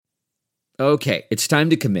Okay, it's time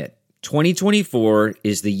to commit. 2024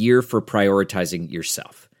 is the year for prioritizing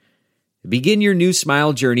yourself. Begin your new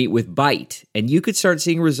smile journey with Byte, and you could start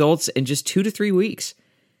seeing results in just 2 to 3 weeks.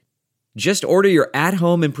 Just order your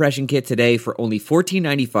at-home impression kit today for only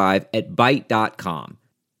 $14.95 at Byte.com.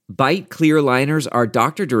 Byte clear liners are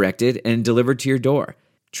doctor-directed and delivered to your door.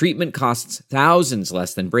 Treatment costs thousands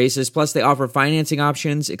less than braces, plus they offer financing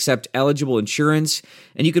options, accept eligible insurance,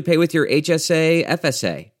 and you could pay with your HSA,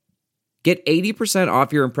 FSA. Get 80%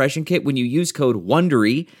 off your impression kit when you use code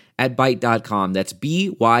WONDERY at Byte.com. That's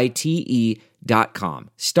BYTE.com.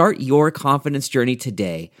 Start your confidence journey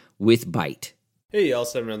today with Byte. Hey, all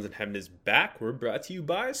 7 Rounds in Heaven is back. We're brought to you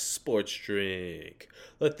by Sports Drink.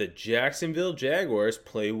 Let the Jacksonville Jaguars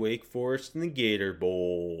play Wake Forest in the Gator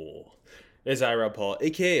Bowl. It's I, Rob Paul,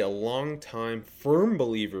 a.k.a. a longtime firm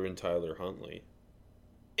believer in Tyler Huntley.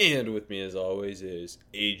 And with me, as always, is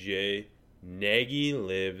AJ. Nagy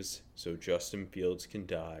lives so Justin Fields can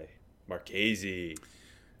die. Marchese.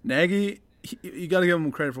 Nagy, you got to give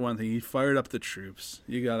him credit for one thing. He fired up the troops.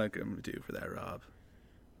 You got to give him a due for that, Rob.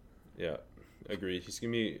 Yeah, agreed. He's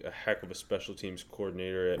going to be a heck of a special teams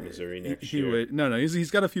coordinator at Missouri next year. He's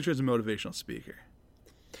got a future as a motivational speaker.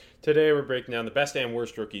 Today we're breaking down the best and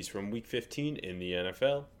worst rookies from Week 15 in the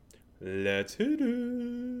NFL. Let's hit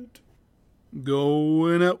it.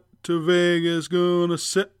 Going out to Vegas, gonna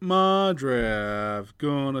set my draft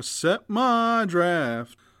on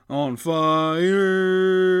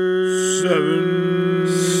fire.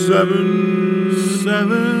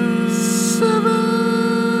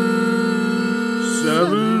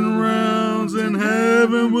 7 rounds in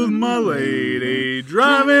heaven with my lady,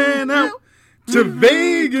 driving out to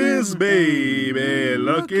Vegas, baby,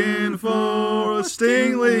 looking for a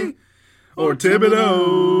Stingley or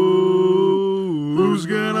Thibodeau. Who's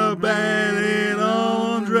gonna bat it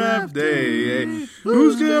on draft day?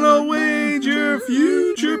 Who's gonna wager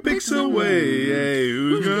future picks away?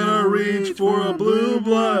 Who's gonna reach for a blue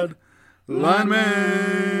blood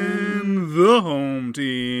lineman? The home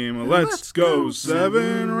team. Let's go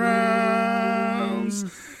 7 rounds.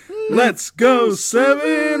 Let's go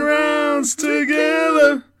 7 rounds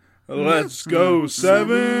together. Let's go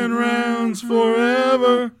 7 rounds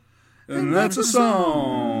forever. And that's a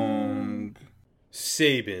song.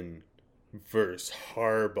 Saban versus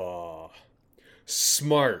Harbaugh.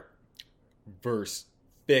 Smart versus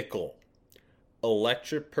fickle.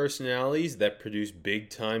 Electric personalities that produce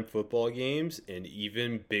big-time football games and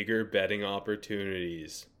even bigger betting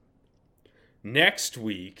opportunities. Next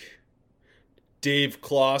week, Dave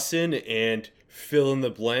Clawson and fill in the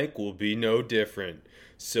blank will be no different.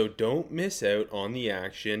 So don't miss out on the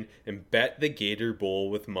action and bet the Gator Bowl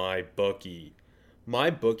with MyBookie.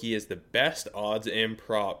 MyBookie is the best odds and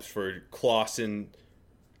props for Clawson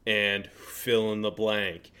and fill in the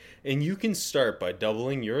blank. And you can start by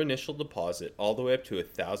doubling your initial deposit all the way up to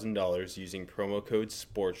 $1,000 using promo code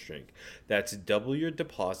SPORTSDRINK. That's double your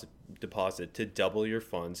deposit to double your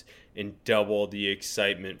funds and double the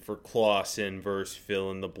excitement for Clawson versus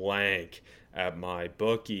fill in the blank at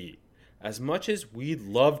MyBookie. As much as we'd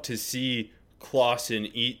love to see Clawson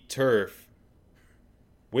eat turf,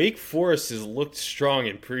 Wake Forest has looked strong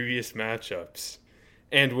in previous matchups.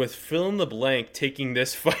 And with fill in the blank taking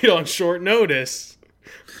this fight on short notice,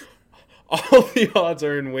 all the odds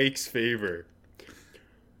are in Wake's favor.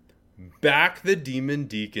 Back the Demon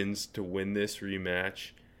Deacons to win this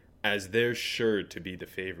rematch, as they're sure to be the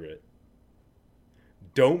favorite.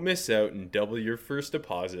 Don't miss out and double your first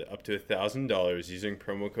deposit up to $1,000 using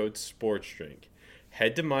promo code SPORTSDRINK.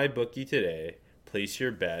 Head to MyBookie today, place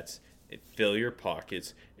your bets, fill your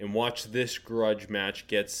pockets, and watch this grudge match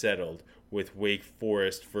get settled with Wake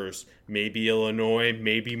Forest versus maybe Illinois,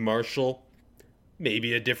 maybe Marshall,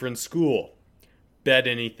 maybe a different school. Bet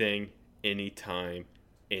anything, anytime,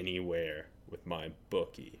 anywhere with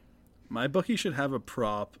MyBookie. MyBookie should have a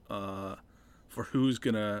prop for who's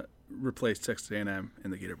going to replace Texas A&M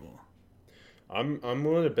in the Gator Bowl. I'm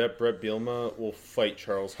willing to bet Brett Bielema will fight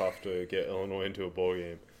Charles Huff to get Illinois into a bowl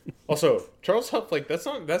game. Also, Charles Huff, that's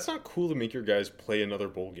not cool to make your guys play another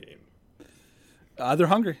bowl game. They're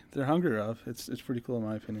hungry. They're hungry, Rob. It's pretty cool in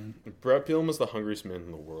my opinion. Brett Bielema's the hungriest man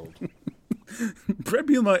in the world. Brett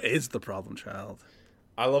Bielema is the problem child.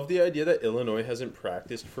 I love the idea that Illinois hasn't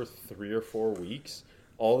practiced for 3 or 4 weeks.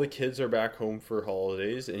 All the kids are back home for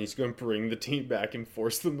holidays, and he's going to bring the team back and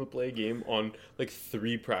force them to play a game on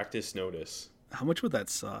 3 practice notice. How much would that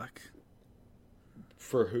suck?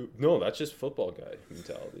 For who? No, that's just football guy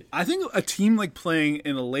mentality. I think a team playing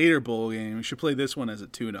in a later bowl game should play this one as a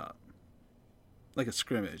tune-up. Like a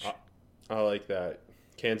scrimmage. I like that.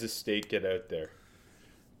 Kansas State, get out there.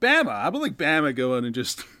 Bama. How about Bama go in and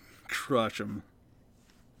just crush him.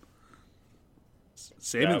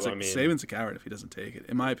 Yeah, Saban's a coward if he doesn't take it,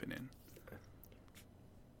 in my opinion.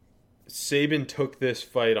 Saban took this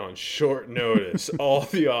fight on short notice. All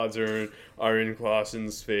the odds are in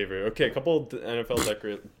Clausen's favor. Okay, a couple of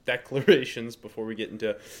NFL declarations before we get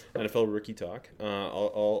into NFL rookie talk.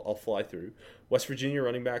 I'll fly through. West Virginia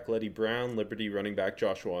running back Letty Brown, Liberty running back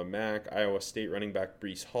Joshua Mack, Iowa State running back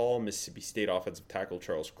Breece Hall, Mississippi State offensive tackle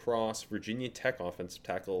Charles Cross, Virginia Tech offensive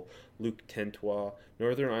tackle Luke Tentois,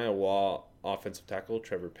 Northern Iowa offensive tackle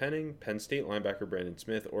Trevor Penning, Penn State linebacker Brandon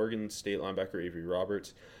Smith, Oregon State linebacker Avery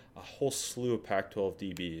Roberts, a whole slew of Pac-12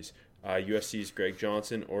 DBs. USC's Greg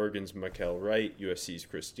Johnson, Oregon's Mikael Wright, USC's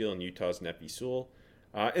Chris Steele, and Utah's Nepi Sewell.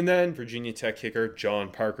 And then Virginia Tech kicker John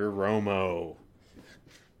Parker Romo.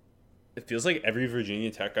 It feels like every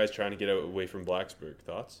Virginia Tech guy's trying to get away from Blacksburg.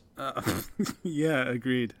 Thoughts? Yeah,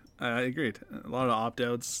 agreed. Agreed. A lot of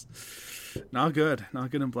opt-outs. Not good.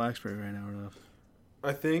 Not good in Blacksburg right now, Ralph.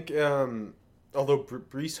 I think, although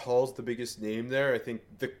Breece Hall's the biggest name there, I think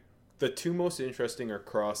the two most interesting are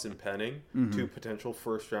Cross and Penning, two potential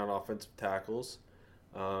first-round offensive tackles.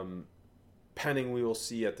 Penning we will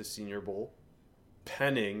see at the Senior Bowl.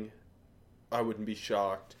 Penning, I wouldn't be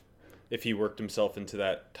shocked if he worked himself into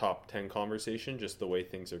that top 10 conversation, just the way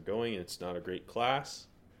things are going. It's not a great class.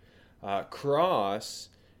 Cross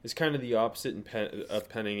is kind of the opposite of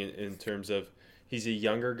Penning in terms of he's a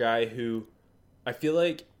younger guy who I feel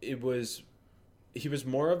like he was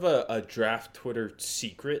more of a draft Twitter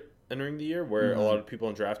secret entering the year, where a lot of people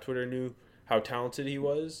on draft Twitter knew how talented he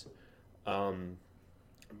was,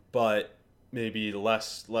 but maybe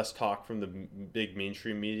less talk from the big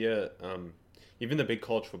mainstream media. Even the big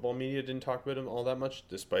college football media didn't talk about him all that much,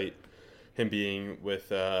 despite him being with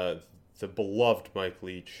the beloved Mike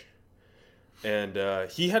Leach. And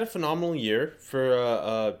he had a phenomenal year for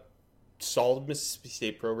a solid Mississippi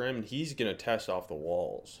State program, and he's going to test off the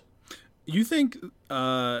walls. You think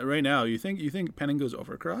right now? You think Penning goes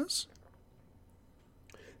over Cross?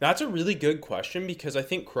 That's a really good question, because I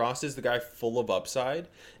think Cross is the guy full of upside,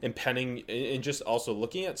 and Penning, and just also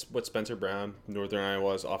looking at what Spencer Brown, Northern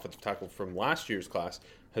Iowa's offensive tackle from last year's class,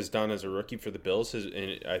 has done as a rookie for the Bills,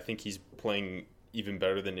 and I think he's playing even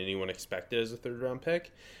better than anyone expected as a third-round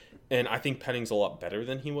pick. And I think Penning's a lot better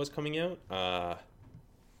than he was coming out,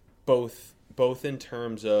 both in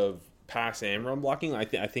terms of pass and run blocking. I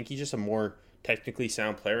think he's just a more technically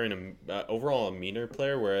sound player and overall a meaner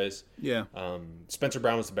player, whereas Spencer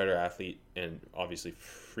Brown was the better athlete and obviously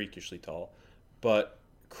freakishly tall. But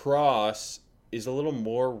Cross is a little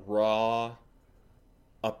more raw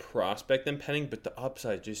a prospect than Penning, but the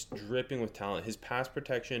upside just dripping with talent. His pass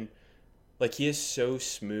protection, like, he is so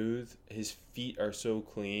smooth. His feet are so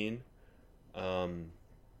clean.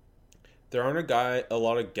 There aren't a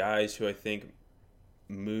lot of guys who I think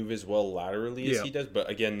move as well laterally as he does, but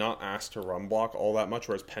again, not asked to run block all that much,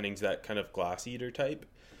 whereas Penning's that kind of glass eater type.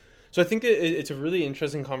 So I think it's a really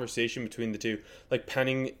interesting conversation between the two. Like,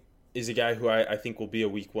 Penning is a guy who I think will be a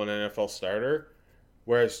week one NFL starter,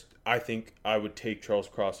 whereas I think I would take Charles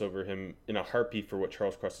Cross over him in a heartbeat for what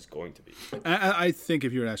Charles Cross is going to be. I think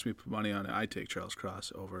if you were to ask me to put money on it, I'd take Charles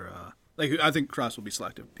Cross over. I think Cross will be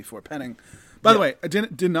selected before Penning. By the way, I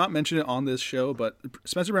did not mention it on this show, but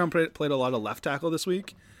Spencer Brown played a lot of left tackle this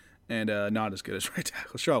week, and not as good as right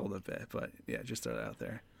tackle. Struggled a bit, but yeah, just throw that out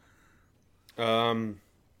there. I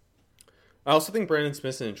also think Brandon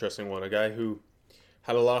Smith's an interesting one, a guy who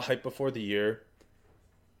had a lot of hype before the year.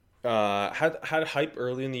 Had hype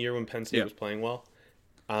early in the year when Penn State was playing well.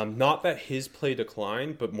 Not that his play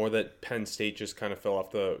declined, but more that Penn State just kind of fell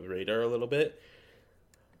off the radar a little bit.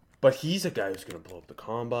 But he's a guy who's going to blow up the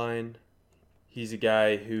combine. He's a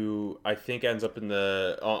guy who I think ends up in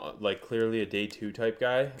the clearly a day 2 type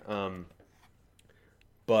guy.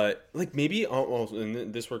 But maybe almost,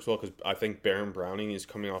 and this works well because I think Baron Browning is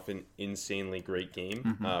coming off an insanely great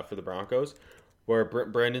game for the Broncos, where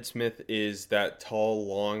Brandon Smith is that tall,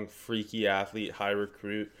 long, freaky athlete, high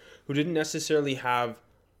recruit who didn't necessarily have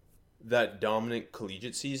that dominant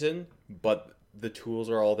collegiate season, but the tools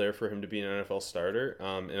are all there for him to be an NFL starter.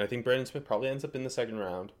 And I think Brandon Smith probably ends up in the second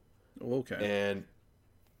round. Okay. And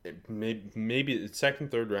maybe it's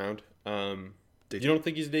second, third round. You don't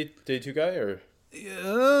think he's a day 2 guy, or?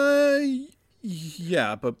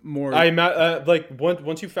 Yeah, but more.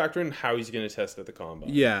 Once you factor in how he's going to test at the combine.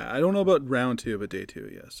 Yeah, I don't know about round 2, but day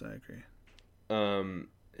 2, yes, I agree.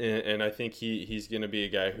 And I think he's going to be a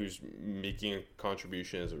guy who's making a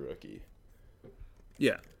contribution as a rookie.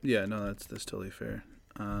 Yeah, no, that's totally fair.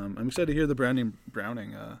 I'm excited to hear the Browning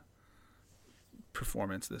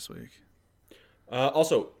performance this week.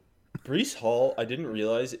 Also, Breece Hall, I didn't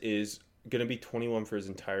realize, is going to be 21 for his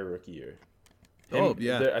entire rookie year.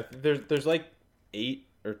 There's like 8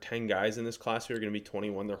 or 10 guys in this class who are going to be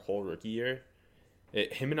 21 their whole rookie year.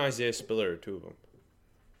 Him and Isaiah Spiller are 2 of them.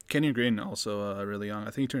 Kenyon Green also really young. I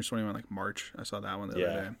think he turns 21 like March. I saw that one the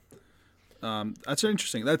other day. That's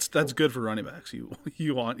interesting. That's good for running backs.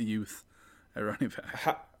 You want youth at running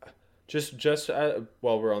back.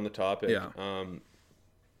 While we're on the topic,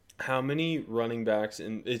 how many running backs?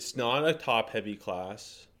 And it's not a top heavy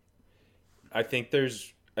class. I think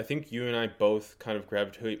you and I both kind of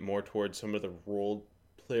gravitate more towards some of the role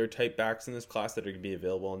player type backs in this class that are going to be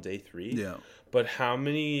available on day 3. Yeah. But how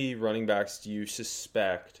many running backs do you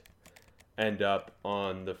suspect end up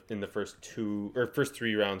in the first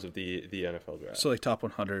 3 rounds of the NFL draft? So like top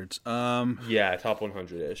 100s. Yeah, top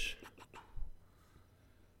 100-ish.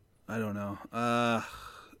 I don't know.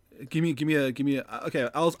 Give me a okay.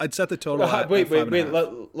 I'd set the total. Wait.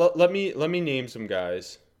 Let me name some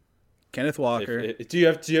guys. Kenneth Walker. Do you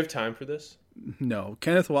have time for this? No.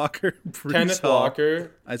 Kenneth Walker.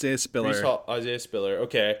 Walker. Isaiah Spiller. Isaiah Spiller.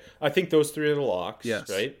 Okay. I think those 3 are the locks. Yes.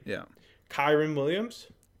 Right? Yeah. Kyron Williams?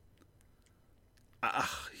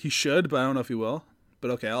 He should, but I don't know if he will.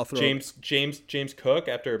 But okay, I'll throw James Cook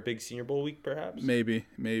after a big Senior Bowl week, perhaps? Maybe.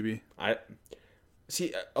 I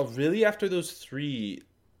see, really after those 3,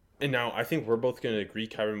 and now I think we're both going to agree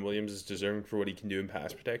Kyron Williams is deserving for what he can do in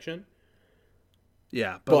pass protection.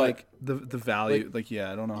 Yeah, but like the value,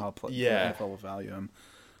 I don't know how NFL will value him.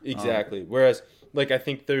 Exactly. Whereas, I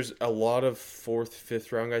think there's a lot of 4th,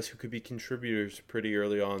 5th round guys who could be contributors pretty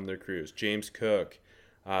early on in their careers. James Cook,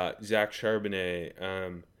 Zach Charbonnet,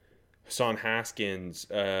 Hassan Haskins,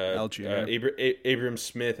 Abram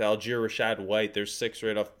Smith, Algier Rashad White. There's 6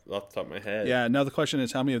 right off the top of my head. Yeah. Now the question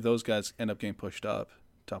is, how many of those guys end up getting pushed up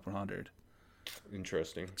top 100?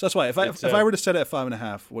 Interesting. So that's why if I were to set it at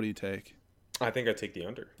 5.5, what do you take? I think I'd take the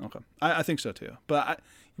under. Okay, I think so too. But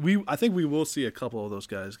I think we will see a couple of those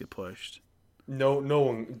guys get pushed. No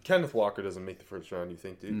one. Kenneth Walker doesn't make the first round. You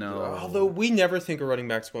think, dude? No. Although we never think of running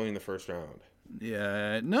backs going in the first round.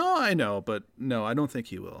 Yeah. No, I know, but no, I don't think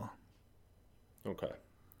he will. Okay.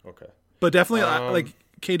 But definitely, like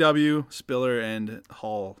KW, Spiller, and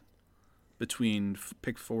Hall between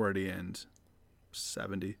pick 40 and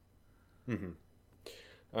 70. Mm-hmm.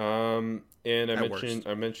 And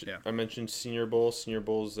I mentioned Senior Bowl. Senior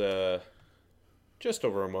Bowl's just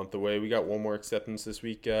over a month away. We got one more acceptance this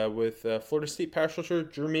week with Florida State pass rusher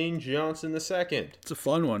Jermaine Johnson II. It's a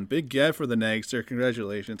fun one. Big get for the Nags, sir.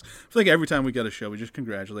 Congratulations. I feel like every time we got a show, we just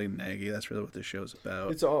congratulate Nagy. That's really what this show's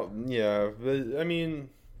about. It's all, but I mean,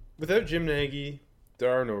 without Jim Nagy, there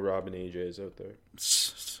are no Robin AJs out there.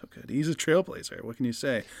 So good. He's a trailblazer. What can you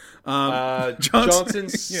say?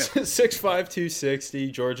 Johnson's 6'5",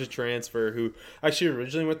 260, Georgia transfer, who actually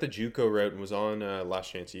originally went the JUCO route and was on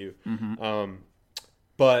Last Chance U. Mm-hmm.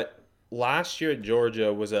 But last year at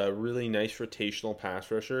Georgia was a really nice rotational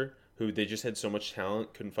pass rusher who they just had so much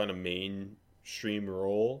talent, couldn't find a mainstream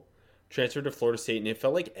role. Transferred to Florida State, and it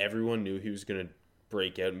felt like everyone knew he was going to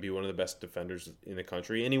break out and be one of the best defenders in the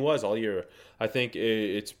country, and he was all year. I think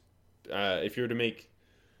it's if you were to make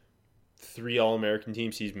 3 All-American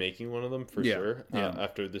teams, he's making one of them for sure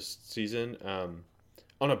after this season.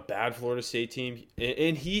 On a bad Florida State team,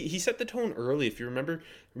 and he set the tone early. If you remember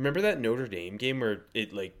that Notre Dame game where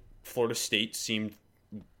it Florida State seemed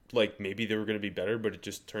like maybe they were going to be better, but it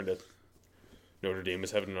just turned out Notre Dame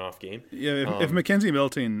was having an off game. Yeah, if Mackenzie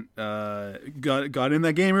Milton got in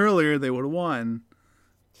that game earlier, they would have won.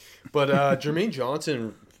 But Jermaine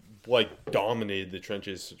Johnson dominated the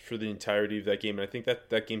trenches for the entirety of that game, and I think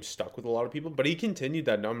that game stuck with a lot of people. But he continued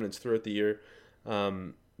that dominance throughout the year,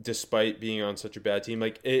 despite being on such a bad team.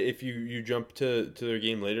 If you jump to their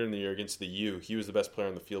game later in the year against the U, he was the best player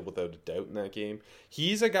on the field without a doubt in that game.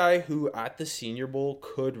 He's a guy who at the Senior Bowl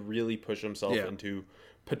could really push himself into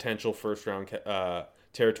potential first round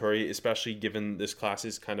territory, especially given this class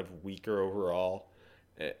is kind of weaker overall,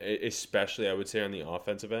 especially I would say on the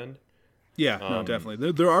offensive end. Yeah, no,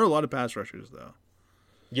 definitely. There are a lot of pass rushers, though.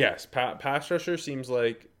 Yes, pass rusher seems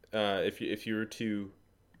like if you were to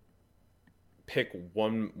pick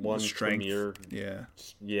one strength. Premier,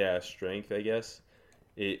 strength, I guess.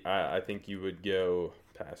 I think you would go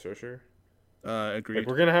pass rusher. Agreed.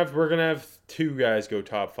 We're gonna have 2 guys go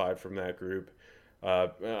top 5 from that group.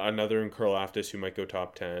 Another in Karlaftis who might go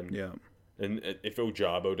top 10. Yeah. And if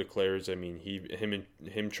Ojabo declares, I mean, him,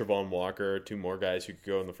 Trevon Walker are 2 more guys who could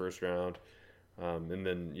go in the first round, and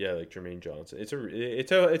then Jermaine Johnson.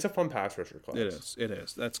 It's a fun pass rusher class. It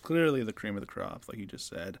is. That's clearly the cream of the crop, like you just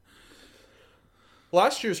said.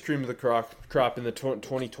 Last year's cream of the crop in the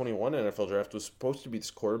 2021 NFL draft was supposed to be this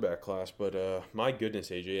quarterback class, but my goodness,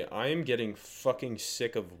 AJ, I am getting fucking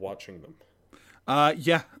sick of watching them.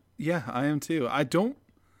 Yeah, I am too. I don't.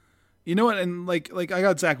 You know what? And like I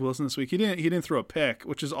got Zach Wilson this week. He didn't throw a pick,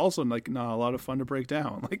 which is also like not a lot of fun to break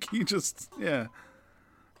down. Like he just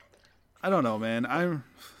I don't know, man. I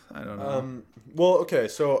don't know. Well, okay,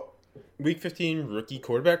 so week 15 rookie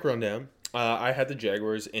quarterback rundown. I had the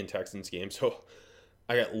Jaguars and Texans game, so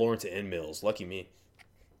I got Lawrence and Mills. Lucky me.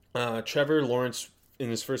 Trevor Lawrence in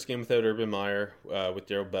his first game without Urban Meyer, with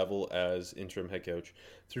Darrell Bevell as interim head coach,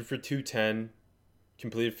 threw for 210,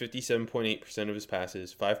 completed 57.8% of his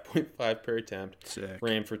passes, 5.5 per attempt, Sick.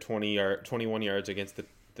 ran for 21 yards against the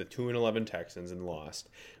 2-11 Texans and lost.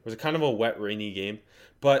 It was a kind of a wet, rainy game,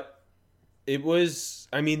 but it was.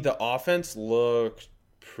 I mean, the offense looked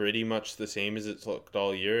pretty much the same as it's looked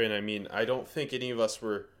all year, and I mean, I don't think any of us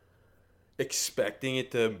were expecting it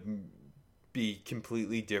to be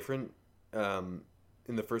completely different in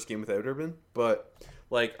the first game without Urban, but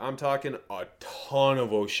like I'm talking a ton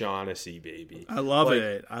of O'Shaughnessy, baby. I love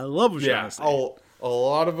it. I love O'Shaughnessy. Yeah, a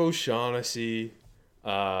lot of O'Shaughnessy.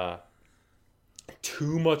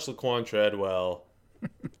 Too much Laquan Treadwell.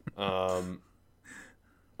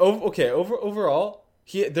 Overall,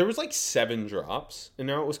 there was like 7 drops, and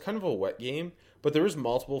now it was kind of a wet game, but there was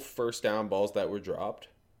multiple first down balls that were dropped.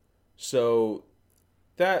 So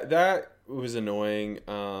that was annoying.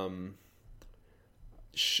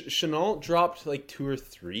 Chenault dropped like 2 or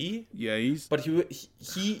 3. Yeah, but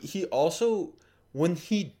he also, when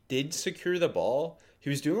he did secure the ball, he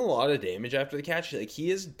was doing a lot of damage after the catch. Like, he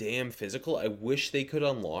is damn physical. I wish they could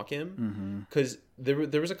unlock him, because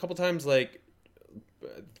there was a couple times like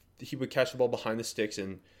he would catch the ball behind the sticks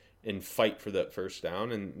and fight for that first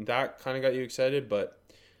down, and that kind of got you excited. But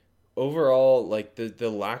overall, like the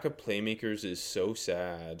lack of playmakers is so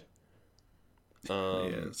sad.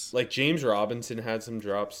 Yes. Like James Robinson had some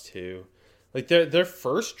drops too. Like their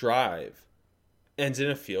first drive ends in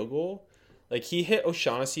a field goal. Like he hit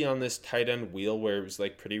O'Shaughnessy on this tight end wheel where it was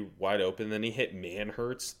like pretty wide open. Then he hit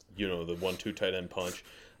Manhurts, the 1-2 tight end punch,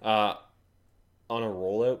 on a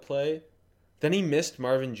rollout play. Then he missed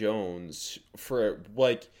Marvin Jones for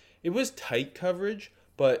like, it was tight coverage,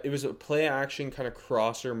 but it was a play action kind of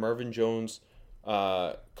crosser. Marvin Jones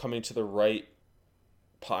coming to the right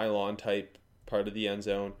pylon type part of the end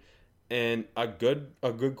zone, and a good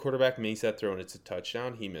quarterback makes that throw and it's a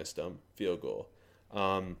touchdown. He missed him, field goal.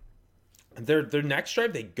 Their next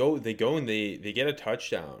drive they go and they get a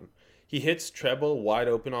touchdown. He hits Treble wide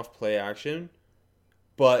open off play action,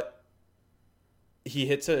 but he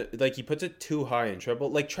hits he puts it too high in Treble.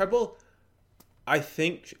 Like Treble, I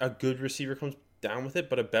think a good receiver comes down with it,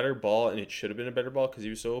 but a better ball, and it should have been a better ball because he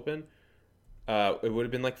was so open. It would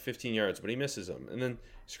have been like 15 yards, but he misses him. And then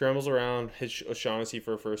scrambles around, hits O'Shaughnessy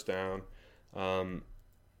for a first down.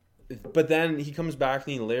 But then he comes back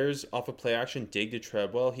and he layers off a play action dig to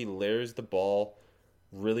Treadwell. He layers the ball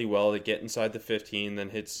really well to get inside the 15, then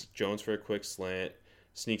hits Jones for a quick slant,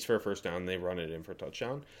 sneaks for a first down, and they run it in for a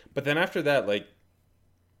touchdown. But then after that, like,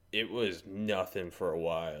 it was nothing for a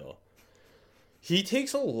while. He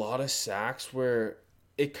takes a lot of sacks where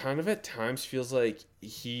it kind of at times feels like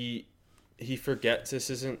he forgets this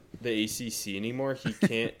isn't the ACC anymore. He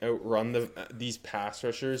can't outrun these pass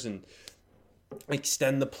rushers and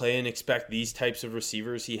extend the play and expect these types of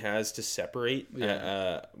receivers he has to separate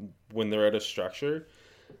when they're out of structure.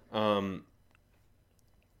 They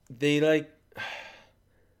like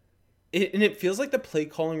it, and it feels like the play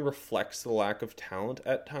calling reflects the lack of talent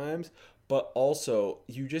at times, but also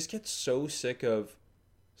you just get so sick of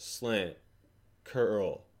slant,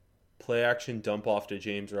 curl, play action dump off to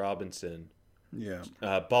James Robinson. Yeah.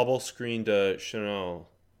 Bubble screen to Chenault.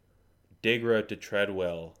 Dig route to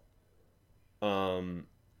Treadwell.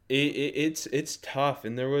 It's tough,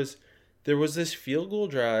 and there was this field goal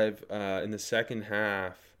drive in the second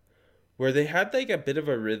half where they had like a bit of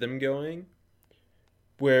a rhythm going,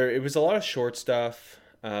 where it was a lot of short stuff.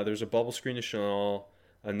 There was a bubble screen to Chenault,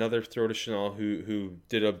 another throw to Chenault who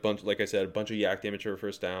did a bunch, like I said, a bunch of yak damage for a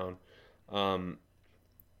first down, and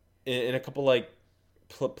a couple like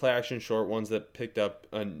play action short ones that picked up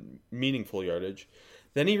a meaningful yardage.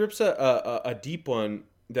 Then he rips a deep one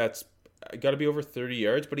that's got to be over 30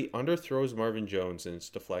 yards, but he underthrows Marvin Jones and it's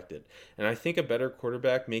deflected. And I think a better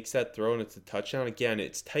quarterback makes that throw and it's a touchdown. Again,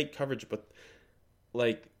 it's tight coverage, but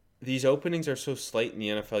like these openings are so slight in the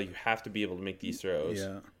NFL, you have to be able to make these throws.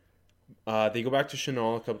 Yeah. They go back to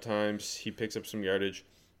Chenault a couple times. He picks up some yardage.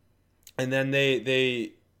 And then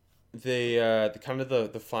they kind of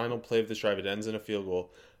the final play of this drive, it ends in a field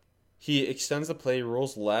goal. He extends the play,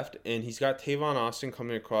 rolls left, and he's got Tavon Austin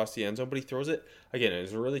coming across the end zone, but he throws it, again, it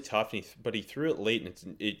was really tough, but he threw it late,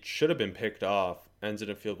 and it should have been picked off, ends in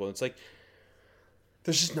a field goal. It's like,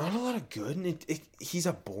 there's just not a lot of good, and he's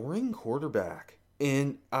a boring quarterback.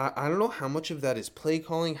 And I don't know how much of that is play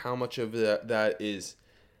calling, how much of that is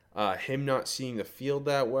him not seeing the field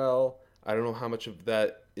that well. I don't know how much of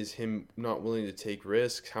that is him not willing to take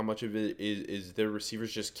risks. How much of it is their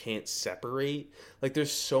receivers just can't separate. Like,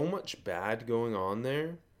 there's so much bad going on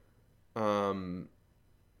there. I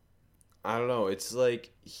don't know. It's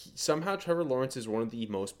like somehow Trevor Lawrence is one of the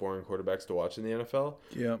most boring quarterbacks to watch in the NFL.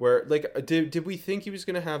 Yeah. Where, like, did we think he was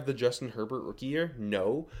going to have the Justin Herbert rookie year?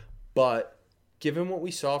 No. But given what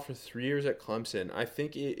we saw for 3 years at Clemson, I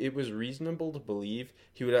think it was reasonable to believe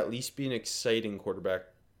he would at least be an exciting quarterback,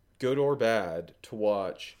 good or bad, to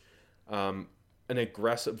watch. An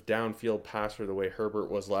aggressive downfield passer the way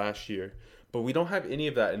Herbert was last year. But we don't have any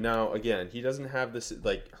of that. And now, again, he doesn't have this.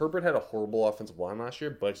 Like, Herbert had a horrible offensive line last year,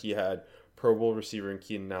 but he had Pro Bowl receiver in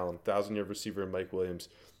Keenan Allen, 1,000-yard receiver in Mike Williams.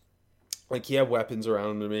 Like, he had weapons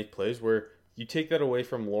around him to make plays, where you take that away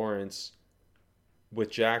from Lawrence with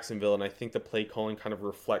Jacksonville, and I think the play calling kind of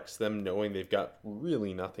reflects them knowing they've got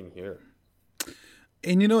really nothing here.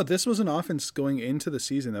 And, you know, this was an offense going into the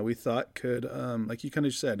season that we thought could, like you kind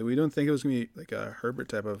of said, we don't think it was going to be like a Herbert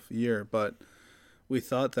type of year, but we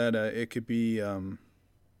thought that it could be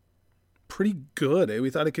pretty good. We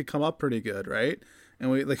thought it could come up pretty good, right? And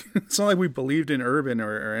we like it's not like we believed in Urban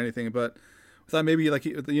or anything, but we thought maybe, like,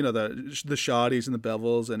 you know, the Shotties and the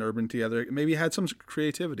Bevels and Urban together maybe had some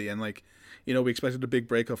creativity, and, like, you know, we expected a big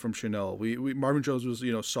breakup from Chanel. We Marvin Jones was,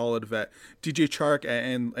 you know, solid vet. DJ Chark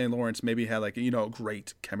and Lawrence maybe had, like, you know,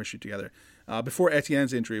 great chemistry together. Before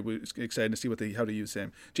Etienne's injury, we were excited to see how to use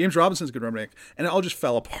him. James Robinson's a good running back, and it all just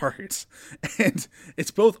fell apart. And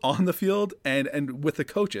it's both on the field and with the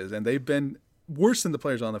coaches, and they've been worse than the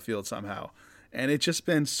players on the field somehow. And it's just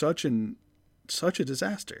been such a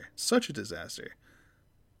disaster. Such a disaster.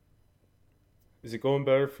 Is it going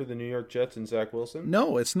better for the New York Jets and Zach Wilson?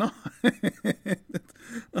 No, it's not.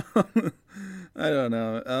 I don't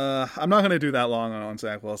know. I'm not going to do that long on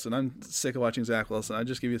Zach Wilson. I'm sick of watching Zach Wilson. I'll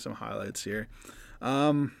just give you some highlights here.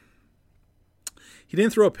 He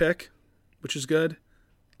didn't throw a pick, which is good.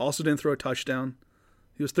 Also didn't throw a touchdown.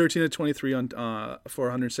 He was 13 of 23 on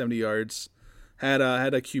 470 yards. Had a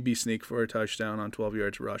QB sneak for a touchdown on 12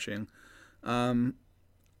 yards rushing.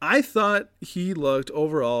 I thought he looked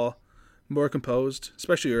overall more composed,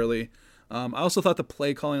 especially early. I also thought the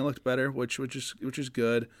play calling looked better, which is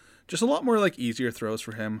good. Just a lot more, like, easier throws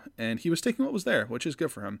for him, and he was taking what was there, which is good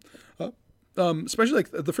for him. Especially,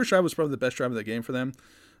 like, the first drive was probably the best drive of the game for them.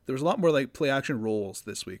 There was a lot more, like, play action rolls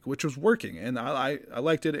this week, which was working, and I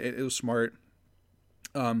liked it. It was smart.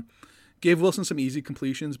 Gave Wilson some easy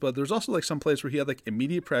completions, but there was also, like, some plays where he had, like,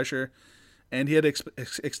 immediate pressure, and he had to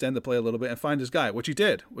extend the play a little bit and find his guy, which he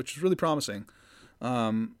did, which was really promising.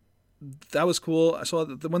 That was cool. So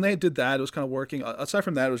when they did that, it was kind of working. Aside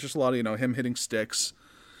from that, it was just a lot of, you know, him hitting sticks,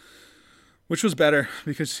 which was better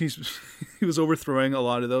because he was overthrowing a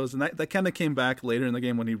lot of those, and that kind of came back later in the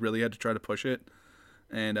game when he really had to try to push it,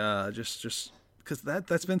 and just because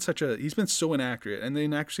that's been he's been so inaccurate, and the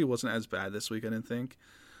inaccuracy wasn't as bad this week, I didn't think.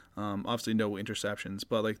 Obviously no interceptions,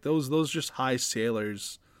 but, like, those just high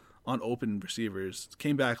sailors on open receivers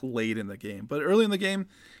came back late in the game, but early in the game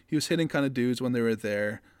he was hitting kind of dudes when they were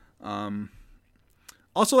there.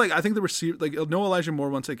 Also, like, I think the receiver, like, no Elijah Moore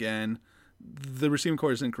once again. The receiving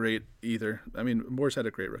core isn't great either. I mean, Moore's had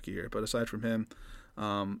a great rookie year, but aside from him,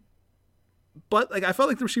 but, like, I felt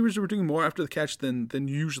like the receivers were doing more after the catch than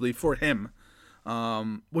usually for him,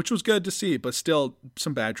 which was good to see. But still,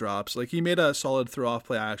 some bad drops. Like, he made a solid throw off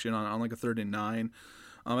play action on like a 3rd and 9.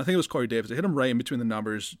 I think it was Corey Davis. They hit him right in between the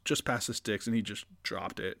numbers, just past the sticks, and he just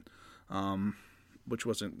dropped it, which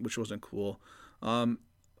wasn't cool.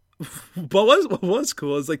 But what was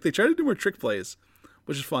cool is, like, they tried to do more trick plays,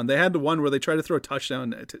 which is fun. They had the one where they tried to throw a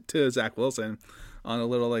touchdown to Zach Wilson on a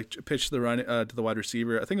little, like, pitch to the run to the wide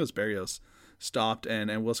receiver. I think it was Berrios. Stopped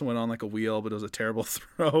and Wilson went on, like, a wheel, but it was a terrible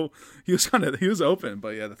throw. He was open, but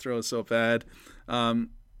yeah, the throw was so bad. The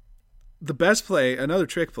best play, another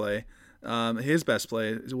trick play, his best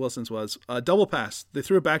play, Wilson's, was a double pass. They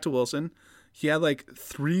threw it back to Wilson. He had, like,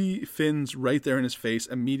 3 fins right there in his face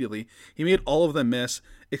immediately. He made all of them miss,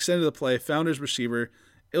 extended the play, found his receiver.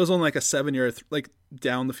 It was only like a 7-yard, like,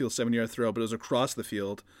 down the field 7-yard throw, but it was across the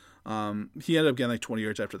field. He ended up getting, like, 20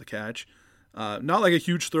 yards after the catch. Not like a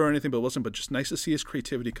huge throw or anything, but Wilson, but just nice to see his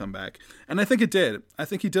creativity come back. And I think it did. I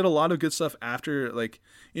think he did a lot of good stuff after, like,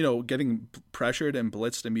 you know, getting pressured and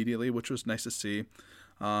blitzed immediately, which was nice to see.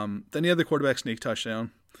 Then he had the quarterback sneak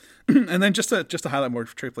touchdown. And then just to highlight more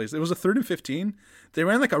trick plays, it was a 3rd and 15. They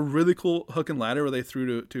ran like a really cool hook and ladder where they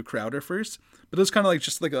threw to Crowder first, but it was kind of like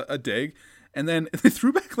just like a dig, and then they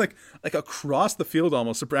threw back like across the field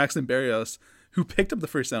almost to Braxton Berrios, who picked up the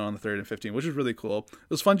first down on the 3rd and 15, which was really cool. It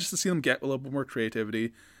was fun just to see them get a little bit more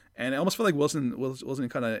creativity, and it almost felt like Wilson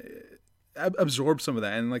kind of absorbed some of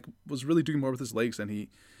that and like was really doing more with his legs than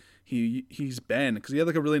he's been, because he had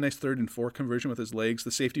like a really nice 3rd and 4 conversion with his legs.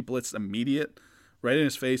 The safety blitz immediate right in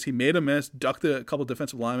his face. He made a miss, ducked a couple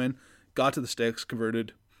defensive linemen, got to the sticks,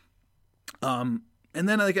 converted. And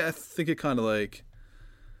then like I think it kind of like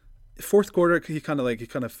fourth quarter he kind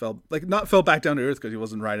of fell back down to earth because he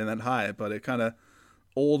wasn't riding that high, but it kind of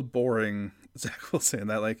old boring Zach Wilson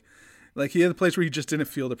that like he had a place where he just didn't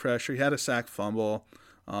feel the pressure. He had a sack fumble.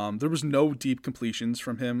 There was no deep completions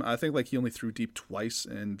from him. I think like he only threw deep twice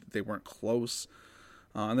and they weren't close.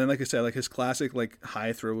 And then like I said, like his classic like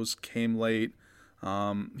high throws came late.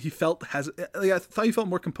 I thought he felt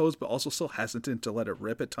more composed, but also still hesitant to let it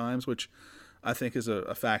rip at times, which I think is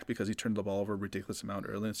a fact because he turned the ball over a ridiculous amount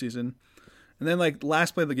early in the season. And then like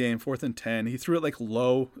last play of the game, 4th and 10, he threw it like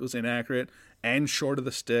low. It was inaccurate and short of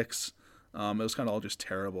the sticks. It was kind of all just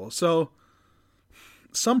terrible. So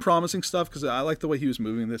some promising stuff because I like the way he was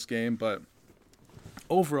moving this game, but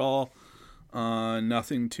overall,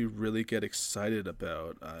 nothing to really get excited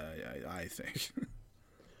about, I think.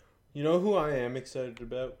 You know who I am excited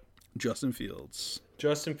about? Justin Fields.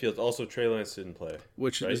 Also, Trey Lance didn't play.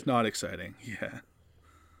 Which right? is not exciting, yeah.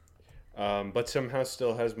 But somehow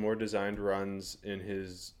still has more designed runs in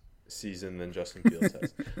his season than Justin Fields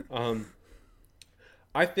has.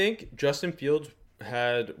 I think Justin Fields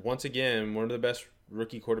had, once again, one of the best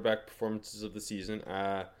rookie quarterback performances of the season.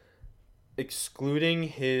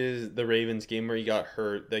 Excluding the Ravens game where he got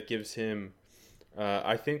hurt, that gives him,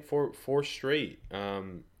 I think, four straight.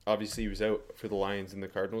 Obviously, he was out for the Lions and the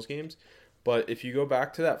Cardinals games. But if you go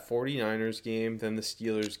back to that 49ers game, then the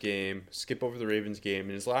Steelers game, skip over the Ravens game,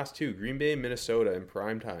 and his last two, Green Bay and Minnesota in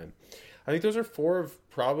primetime, I think those are 4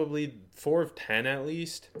 of 10 at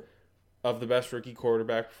least of the best rookie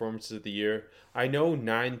quarterback performances of the year. I know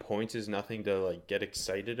 9 points is nothing to like get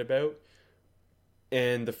excited about.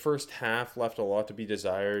 And the first half left a lot to be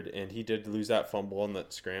desired, and he did lose that fumble and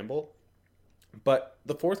that scramble. But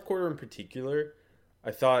the fourth quarter in particular, I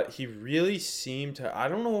thought he really seemed to, I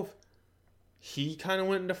don't know if he kind of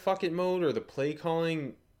went into fuck it mode or the play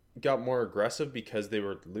calling got more aggressive because they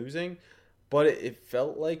were losing, but it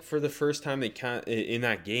felt like for the first time in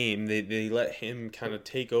that game, they let him kind of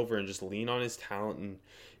take over and just lean on his talent and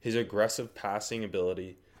his aggressive passing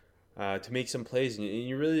ability to make some plays. And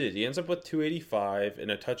you really did. He ends up with 285 and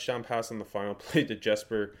a touchdown pass on the final play to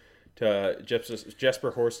Jesper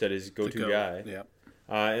Horsted, his go-to guy. Yeah.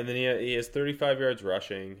 And then he has 35 yards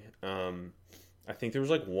rushing. I think there was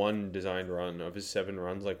like one designed run of his 7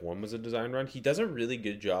 runs. Like one was a designed run. He does a really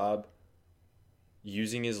good job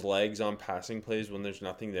using his legs on passing plays when there's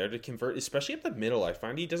nothing there to convert, especially up the middle. I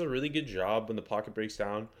find he does a really good job when the pocket breaks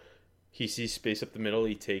down. He sees space up the middle,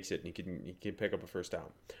 he takes it, and he can pick up a first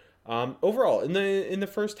down. Overall, in the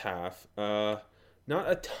first half, not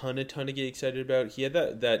a ton to get excited about. He had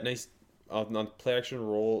that nice on play action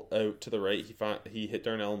roll out to the right. He hit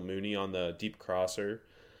Darnell Mooney on the deep crosser.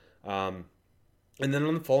 And then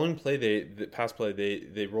on the following play, the pass play,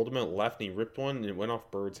 they rolled him out left and he ripped one and it went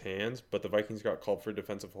off Bird's hands, but the Vikings got called for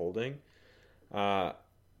defensive holding.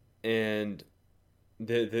 And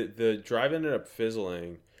the drive ended up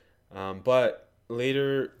fizzling. But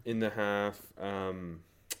later in the half,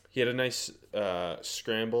 he had a nice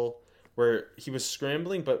scramble where he was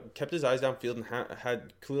scrambling but kept his eyes downfield and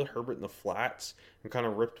had Khalil Herbert in the flats and kind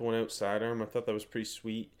of ripped one outside arm. I thought that was pretty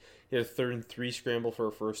sweet. He had a 3rd and 3 scramble for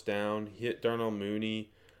a first down. He hit Darnell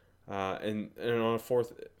Mooney. And on a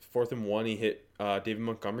fourth and 1, he hit David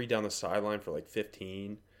Montgomery down the sideline for like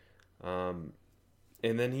 15. And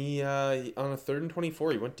then he on a 3rd and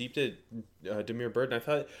 24, he went deep to Demir Bird. And I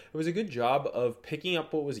thought it was a good job of picking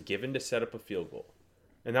up what was given to set up a field goal.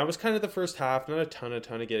 And that was kind of the first half. Not a ton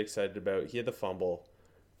to get excited about. He had the fumble.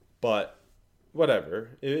 But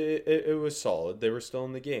whatever. It was solid. They were still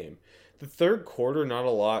in the game. The third quarter, not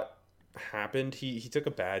a lot happened. He took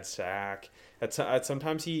a bad sack. At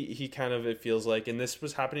sometimes he kind of, it feels like, and this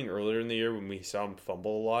was happening earlier in the year when we saw him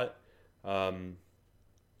fumble a lot. On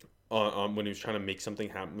when he was trying to make something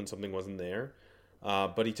happen when something wasn't there.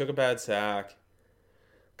 But he took a bad sack.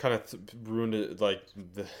 Kind of ruined it. Like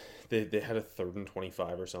they had a 3rd and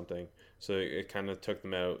 25 or something, so it kind of took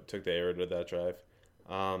them out, took the air out of that drive.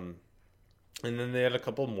 And then they had a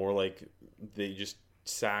couple more, like they just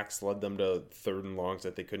sacks led them to 3rd and longs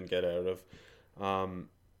that they couldn't get out of.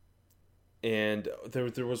 And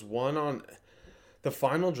there was one on the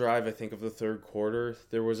final drive, I think, of the third quarter.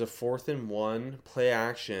 There was a 4th and 1 play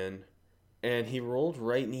action, and he rolled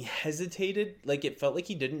right and he hesitated. Like, it felt like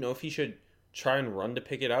he didn't know if he should try and run to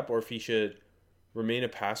pick it up or if he should remain a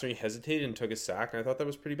passer. He hesitated and took a sack, and I thought that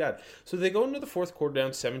was pretty bad. So they go into the fourth quarter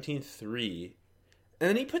down 17-3, and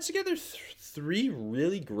then he puts together 3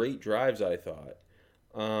 really great drives, I thought.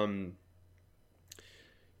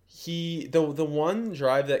 The one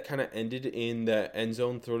drive that kind of ended in the end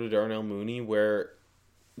zone throw to Darnell Mooney where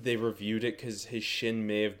they reviewed it because his shin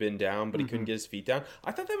may have been down, but he couldn't get his feet down.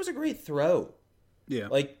 I thought that was a great throw. Yeah.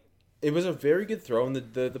 Like, it was a very good throw, and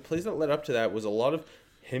the plays that led up to that was a lot of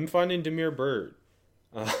him finding Demir Bird.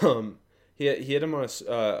 He hit him on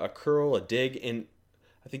a curl, a dig, and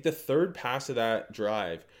I think the third pass of that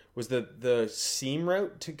drive was the seam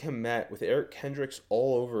route to Komet with Eric Kendricks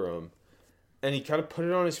all over him. And he kind of put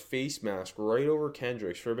it on his face mask right over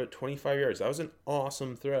Kendricks for about 25 yards. That was an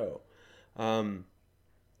awesome throw. And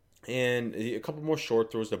a couple more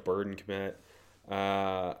short throws to Bird and Komet.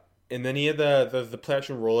 And then he had the play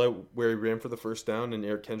action rollout where he ran for the first down, and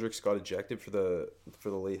Eric Kendricks got ejected for the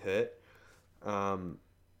late hit.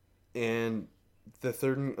 And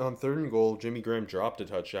on third and goal, Jimmy Graham dropped a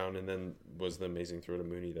touchdown, and then was the amazing throw to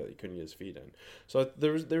Mooney that he couldn't get his feet in. So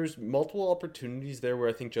there was multiple opportunities there where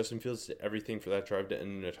I think Justin Fields did everything for that drive to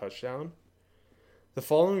end in a touchdown. The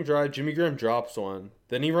following drive, Jimmy Graham drops one.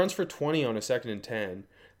 Then he runs for 20 on a 2nd and 10.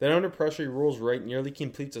 Then under pressure, he rolls right, nearly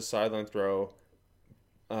completes a sideline throw.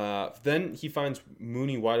 Then he finds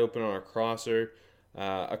Mooney wide open on a crosser.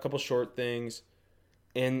 A couple short things.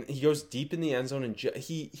 And he goes deep in the end zone, and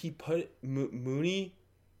he put Mooney.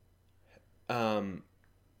 Mooney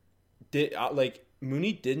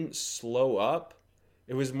didn't slow up.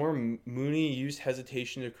 It was more Mooney used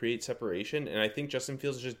hesitation to create separation, and I think Justin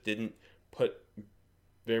Fields just didn't put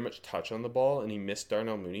very much touch on the ball, and he missed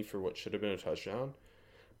Darnell Mooney for what should have been a touchdown.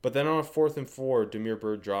 But then on a 4th and 4, Demir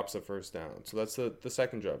Bird drops the first down. So that's the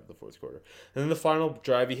second drive of the fourth quarter. And then the final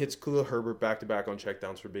drive, he hits Khalil Herbert back-to-back on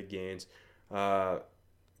checkdowns for big gains.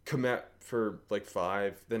 Komet for like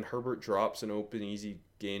 5. Then Herbert drops an open, easy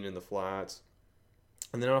gain in the flats.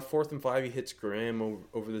 And then on a 4th and 5, he hits Graham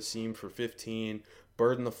over the seam for 15.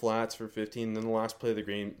 Bird in the flats for 15. And then the last play of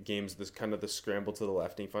the game is this kind of the scramble to the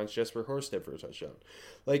left, and he finds Jesper Horsted for a touchdown.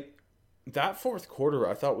 Like, that fourth quarter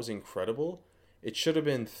I thought was incredible. It should have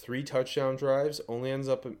been 3 touchdown drives, only ends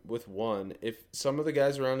up with 1. If some of the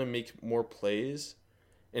guys around him make more plays,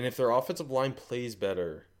 and if their offensive line plays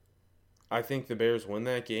better, I think the Bears win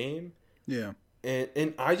that game. Yeah.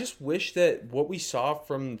 And I just wish that what we saw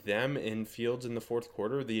from them in Fields in the fourth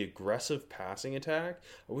quarter, the aggressive passing attack,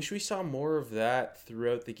 I wish we saw more of that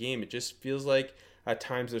throughout the game. It just feels like at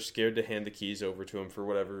times they're scared to hand the keys over to him for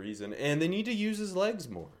whatever reason, and they need to use his legs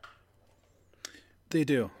more. They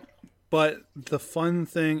do. But the fun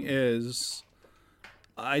thing is,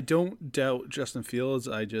 I don't doubt Justin Fields.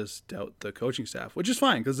 I just doubt the coaching staff, which is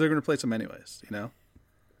fine because they're going to play some anyways, you know?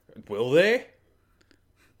 Will they?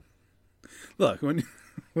 Look,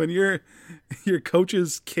 when your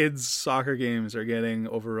coach's kids' soccer games are getting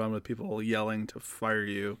overrun with people yelling to fire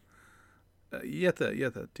you, you have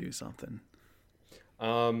to do something.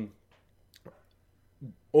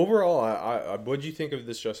 Overall, what do you think of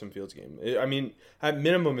this Justin Fields game? I mean, at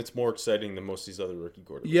minimum, it's more exciting than most of these other rookie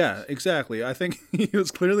quarterbacks. Yeah, exactly. I think he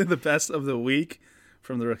was clearly the best of the week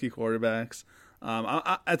from the rookie quarterbacks.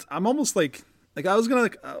 I'm almost like I was gonna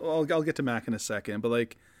I'll get to Mac in a second, but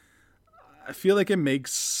like I feel like it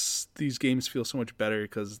makes these games feel so much better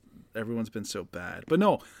because everyone's been so bad. But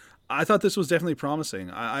no, I thought this was definitely promising.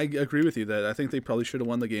 I agree with you that I think they probably should have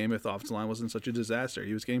won the game if the offensive line wasn't such a disaster.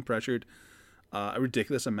 He was getting pressured a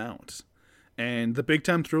ridiculous amount. And the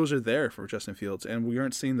big-time throws are there for Justin Fields, and we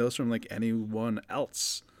aren't seeing those from, like, anyone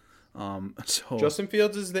else. So Justin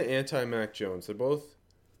Fields is the anti-Mac Jones. They're both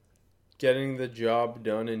getting the job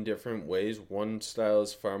done in different ways. One style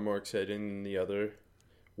is far more exciting than the other.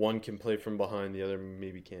 One can play from behind, the other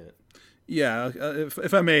maybe can't. Yeah,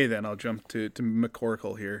 if I may, then I'll jump to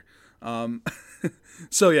McCorkle here.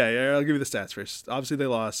 So, yeah, I'll give you the stats first. Obviously, they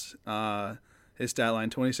lost. His stat line,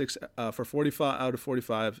 26 for 45 out of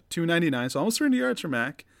 45, 299, so almost 300 yards for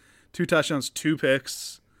Mac. 2 touchdowns, 2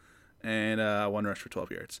 picks, and 1 rush for 12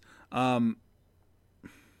 yards.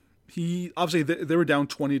 He obviously they were down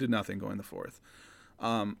 20-0 going the fourth.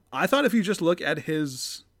 I thought if you just look at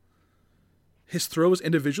his throws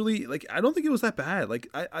individually, like I don't think it was that bad. Like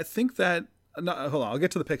I think that hold on, I'll get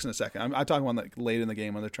to the picks in a second. I'm talking about like late in the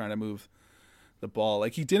game when they're trying to move the ball.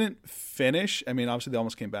 Like he didn't finish. I mean, obviously they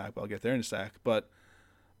almost came back, but I'll get there in a sec. But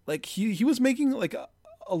like he was making like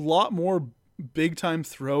a lot more big time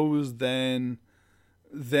throws than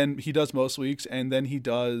he does most weeks, and then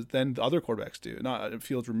the other quarterbacks do, not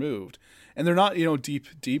fields removed. And they're not,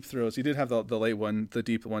 deep throws. He did have the late one, the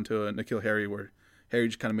deep one to N'Keal Harry, where Harry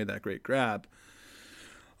just kind of made that great grab.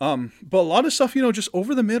 But a lot of stuff, just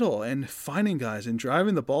over the middle and finding guys and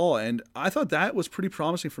driving the ball. And I thought that was pretty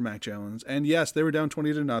promising for Mac Jones. And yes, they were down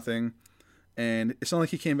 20-0. And it's not like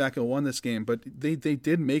he came back and won this game, but they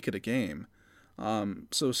did make it a game.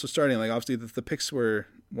 So starting, like, obviously the picks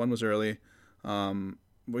one was early,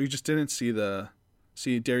 where you just didn't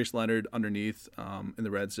see Darius Leonard underneath in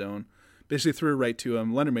the red zone. Basically threw it right to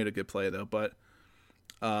him. Leonard made a good play though, but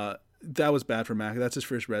that was bad for Mac. That's his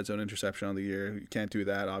first red zone interception of the year. You can't do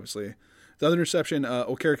that, obviously. The other interception,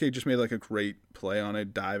 Okereke just made like a great play on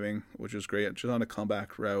it, diving, which was great, just on a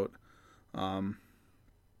comeback route.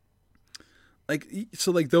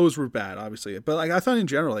 Those were bad, obviously, but like I thought in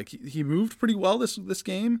general, like he moved pretty well this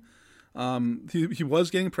game. He was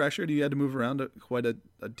getting pressured. He had to move around quite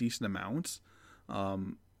a decent amount.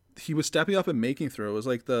 He was stepping up and making throws,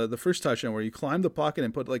 like the first touchdown where he climbed the pocket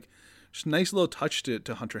and put like just a nice little touch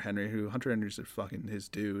to Hunter Henry, who Hunter Henry's fucking his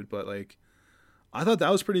dude. But like, I thought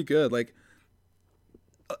that was pretty good. Like,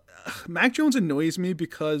 Mac Jones annoys me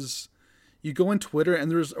because you go on Twitter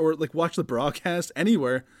and or like watch the broadcast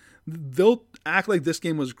anywhere, they'll act like this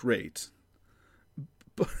game was great,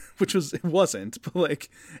 it wasn't. But like,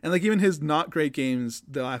 and like even his not great games,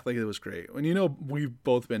 they'll act like it was great. And we've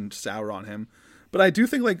both been sour on him, but I do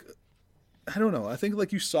think like, I don't know. I think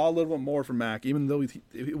like you saw a little bit more from Mac, even though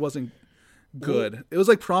it wasn't good. It was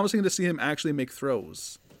like promising to see him actually make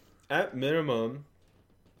throws. At minimum,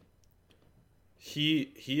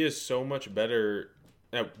 he is so much better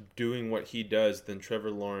at doing what he does than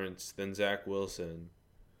Trevor Lawrence, than Zach Wilson.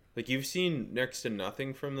 Like, you've seen next to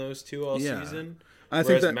nothing from those two all season.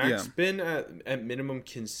 Whereas Mac's been at minimum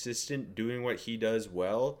consistent doing what he does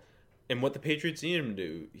well and what the Patriots need him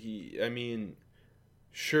to do.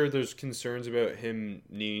 Sure, there's concerns about him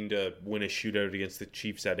needing to win a shootout against the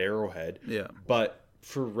Chiefs at Arrowhead. Yeah. But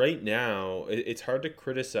for right now, it's hard to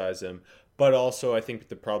criticize him. But also, I think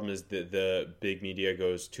the problem is that the big media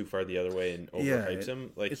goes too far the other way and overhypes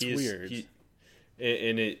him. Like, it's weird.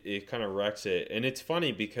 And it kind of wrecks it. And it's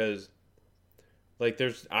funny because, like,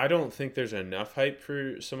 I don't think there's enough hype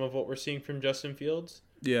for some of what we're seeing from Justin Fields.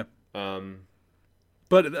 Yeah.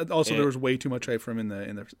 But also there was way too much hype for him in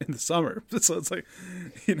the summer. So it's like,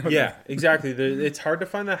 Yeah, exactly. It's hard to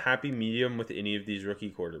find the happy medium with any of these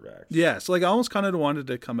rookie quarterbacks. Yeah, so like I almost kind of wanted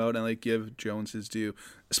to come out and like give Jones his due,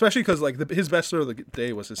 especially because like his best throw of the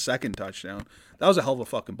day was his second touchdown. That was a hell of a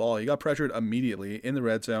fucking ball. He got pressured immediately in the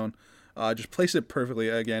red zone. Just placed it perfectly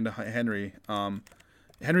again to Henry.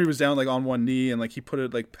 Henry was down like on one knee and like he put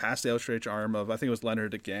it like past the outstretched arm of, I think it was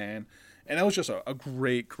Leonard again. And that was just a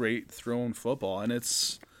great thrown football. And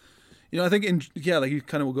it's, I think like you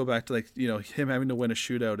kind of will go back to like, him having to win a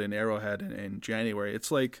shootout in Arrowhead in January.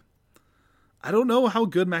 It's like, I don't know how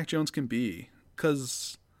good Mac Jones can be,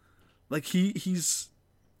 because like he's,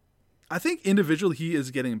 I think individually he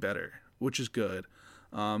is getting better, which is good.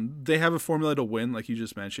 They have a formula to win, like you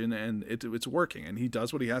just mentioned, and it's working, and he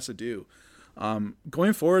does what he has to do.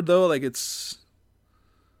 Going forward though, like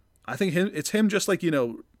I think it's him just like,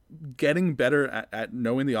 getting better at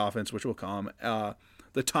knowing the offense, which will come.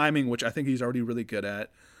 The timing, which I think he's already really good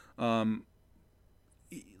at.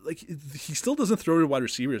 Like he still doesn't throw to wide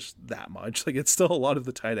receivers that much. Like it's still a lot of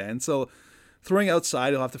the tight end. So throwing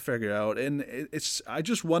outside, he'll have to figure out. And I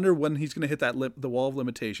just wonder when he's going to hit the wall of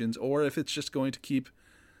limitations, or if it's just going to keep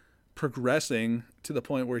progressing to the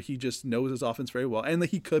point where he just knows his offense very well. And like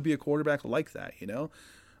he could be a quarterback like that,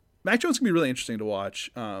 Mac Jones can be really interesting to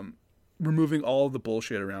watch. Removing all of the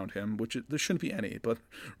bullshit around him, which there shouldn't be any, but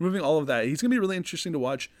removing all of that, he's going to be really interesting to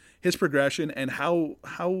watch his progression and how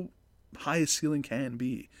high his ceiling can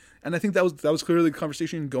be. And I think that was clearly the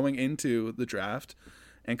conversation going into the draft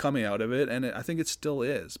and coming out of it, and I think it still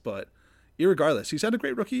is. But irregardless, he's had a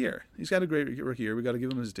great rookie year. We got to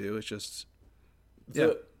give him his due. It's just,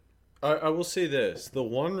 I will say this: the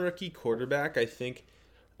one rookie quarterback I think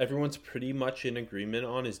everyone's pretty much in agreement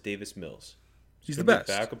on is Davis Mills. He's the best.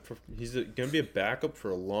 He's going to be a backup for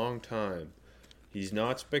a long time. He's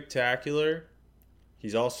not spectacular.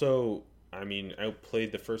 He's also,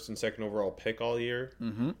 outplayed the first and second overall pick all year.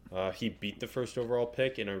 Mm-hmm. He beat the first overall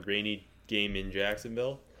pick in a rainy game in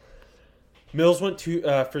Jacksonville. Mills went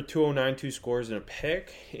for 209, 2 scores and a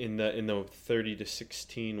pick in the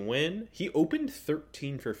 30-16 win. He opened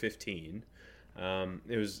 13 for 15.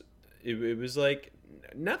 It was like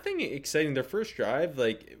nothing exciting. Their first drive,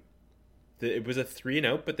 like. It was a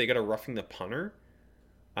 3-and-out, but they got a roughing the punter.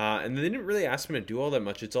 And they didn't really ask him to do all that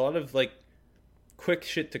much. It's a lot of, like, quick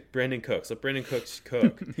shit to Brandon Cooks. Let Brandon Cooks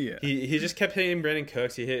cook. Yeah. He just kept hitting Brandon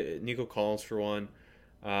Cooks. He hit Nico Collins for one.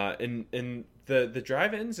 And the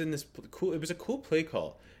drive ends in this cool. It was a cool play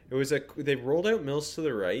call. They rolled out Mills to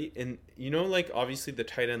the right, and like obviously the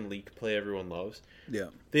tight end leak play everyone loves. Yeah.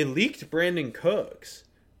 They leaked Brandon Cooks,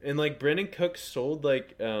 and like Brandon Cooks sold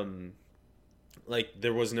like there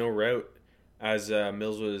was no route as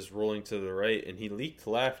Mills was rolling to the right, and he leaked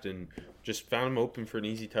left and just found him open for an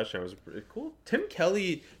easy touchdown. It was pretty cool. Tim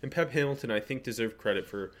Kelly and Pep Hamilton, I think, deserve credit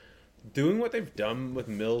for doing what they've done with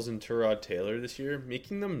Mills and Tyrod Taylor this year,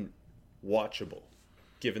 making them watchable,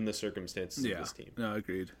 given the circumstances of this team. No,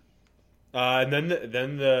 agreed. And then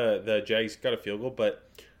the Jags got a field goal, but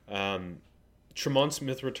Tremont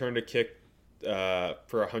Smith returned a kick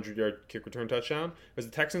for a 100-yard kick return touchdown. It was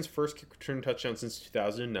the Texans' first kick return touchdown since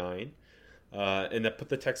 2009, and that put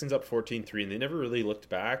the Texans up 14-3, and they never really looked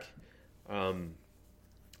back. And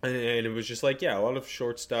it was just like, a lot of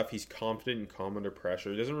short stuff. He's confident and calm under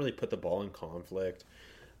pressure. He doesn't really put the ball in conflict.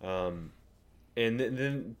 And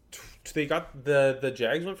then they got the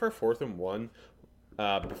Jags went for a 4th and 1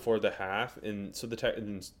 before the half, and so the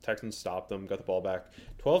Texans stopped them, got the ball back.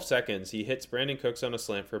 12 seconds, he hits Brandon Cooks on a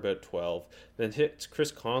slant for about 12, then hits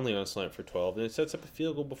Chris Conley on a slant for 12, and it sets up a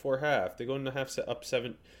field goal before half. They go into half up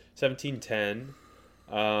 17-10.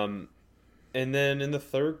 And then in the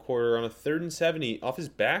third quarter, on a 3rd and 7, off his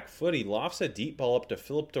back foot, he lofts a deep ball up to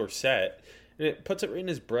Philip Dorsett, and it puts it right in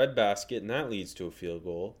his breadbasket, and that leads to a field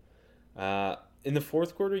goal. In the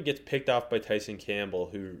fourth quarter, he gets picked off by Tyson Campbell,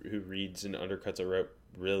 who reads and undercuts a route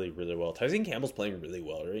really, really well. Tyson Campbell's playing really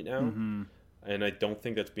well right now, and I don't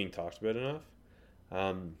think that's being talked about enough.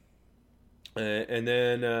 And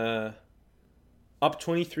then up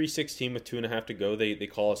 23-16 with 2.5 to go, they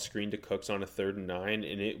call a screen to Cooks on a 3rd and 9,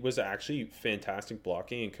 and it was actually fantastic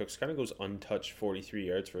blocking, and Cooks kind of goes untouched 43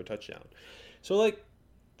 yards for a touchdown. So, like,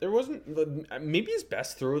 there wasn't – maybe his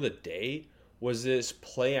best throw of the day was this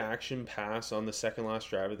play-action pass on the second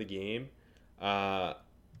last drive of the game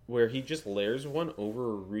where he just layers one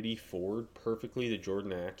over Rudy Ford perfectly to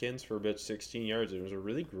Jordan Atkins for about 16 yards. It was a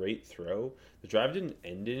really great throw. The drive didn't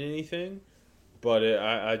end in anything, but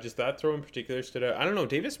I just that throw in particular stood out. I don't know.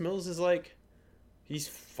 Davis Mills is like, he's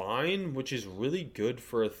fine, which is really good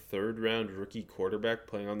for a 3rd-round rookie quarterback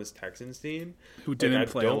playing on this Texans team. Who didn't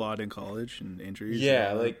play a lot in college and injuries.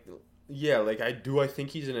 I think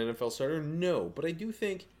he's an NFL starter? No, but I do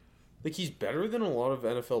think he's better than a lot of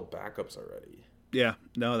NFL backups already. Yeah,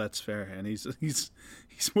 no, that's fair, and he's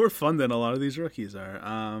more fun than a lot of these rookies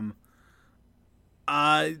are.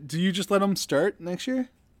 Do you just let him start next year?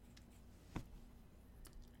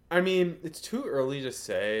 I mean, it's too early to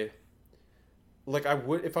say. Like, I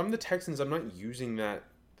would if I'm the Texans, I'm not using that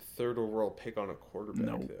 3rd overall pick on a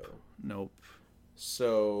quarterback. Nope.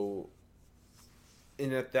 So.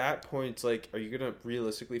 And at that point, it's like, are you going to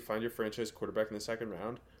realistically find your franchise quarterback in the 2nd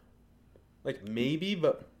round? Like, maybe,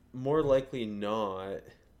 but more likely not.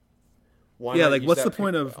 Why not like, what's the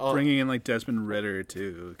point of bringing in, like, Desmond Ridder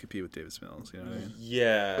to compete with Davis Mills? You know what I mean?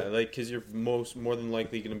 Yeah, like, because you're more than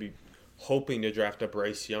likely going to be hoping to draft a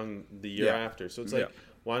Bryce Young the year after. So it's like,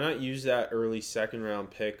 why not use that early 2nd-round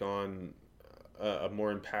pick on a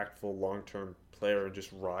more impactful long-term player and just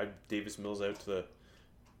ride Davis Mills out to the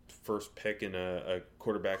first pick in a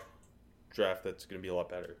quarterback draft that's going to be a lot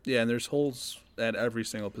better. Yeah, and there's holes at every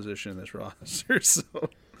single position in this roster, so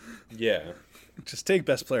yeah, just take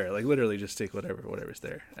best player. Like, literally, just take whatever's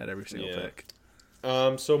there at every single pick.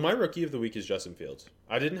 So my rookie of the week is Justin Fields.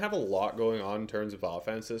 I didn't have a lot going on in terms of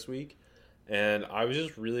offense this week, and I was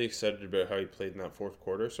just really excited about how he played in that 4th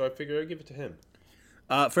quarter, so I figured I'd give it to him.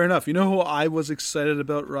 Fair enough. You know who I was excited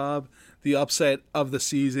about, Rob? The upset of the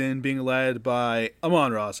season being led by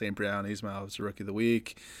Amon-Ra St. He's my obviously rookie of the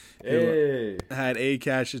week. Hey. Had 8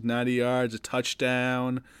 catches, 90 yards, a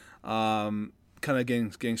touchdown. Kind of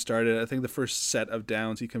getting started. I think the first set of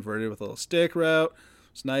downs he converted with a little stick route.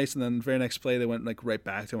 It was nice. And then the very next play, they went like right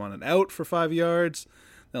back to him on an out for 5 yards.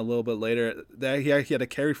 Then a little bit later, he had a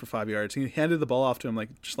carry for 5 yards. He handed the ball off to him,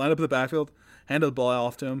 like, just line up in the backfield, handed the ball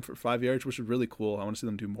off to him for 5 yards, which was really cool. I want to see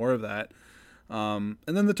them do more of that. And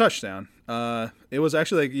then the touchdown. It was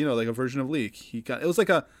actually like a version of leak. It was like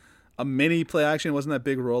a mini play action. It wasn't that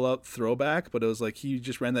big rollout throwback, but it was like he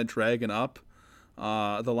just ran that drag and up. The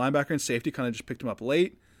linebacker and safety kind of just picked him up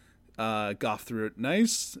late. Goff threw it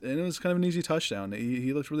nice, and it was kind of an easy touchdown.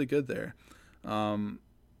 He looked really good there.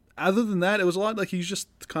 Other than that, it was a lot like he's just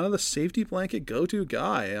kind of the safety blanket go-to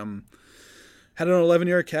guy. Had an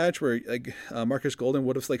 11-yard catch where like Marcus Golden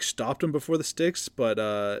would have like stopped him before the sticks, but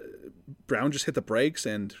Brown just hit the brakes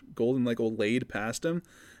and Golden like laid past him,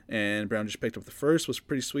 and Brown just picked up the first. Was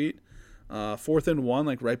pretty sweet. 4th and 1,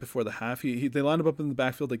 like right before the half, they lined him up in the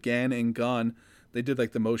backfield again in gun. They did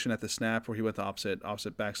like the motion at the snap where he went the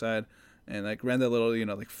opposite backside and like ran that little,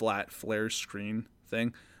 like flat flare screen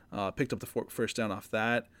thing. Picked up the first down off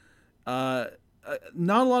that. Not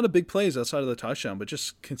a lot of big plays outside of the touchdown, but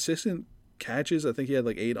just consistent catches. I think he had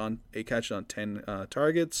like 8 catches on 10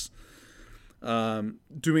 targets.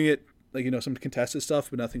 Doing it like, some contested stuff,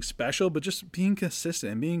 but nothing special, but just being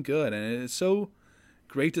consistent and being good. And it's so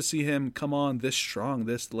great to see him come on this strong,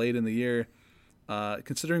 this late in the year,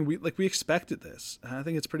 considering we expected this. I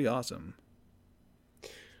think it's pretty awesome.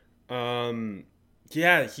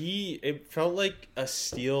 Yeah, it felt like a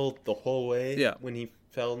steal the whole way. Yeah. When he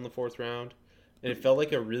fell in the 4th round, and it felt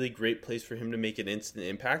like a really great place for him to make an instant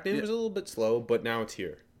impact. And it was a little bit slow, but now it's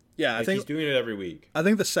here. Yeah, I think he's doing it every week. I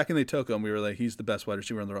think the second they took him, we were like, he's the best wide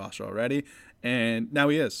receiver on the roster already, and now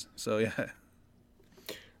he is. So yeah.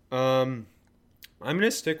 I'm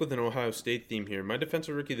gonna stick with an Ohio State theme here. My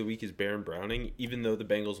defensive rookie of the week is Baron Browning. Even though the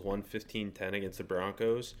Bengals won 15-10 against the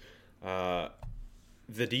Broncos, the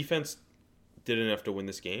defense did enough to win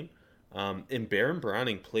this game. And Baron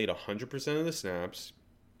Browning played 100% of the snaps.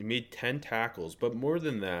 He made 10 tackles, but more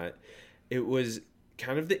than that, it was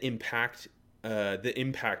kind of the impact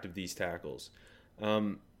of these tackles.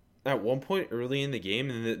 At one point early in the game,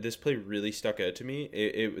 and this play really stuck out to me,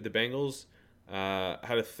 the Bengals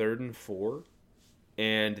had a 3rd and 4,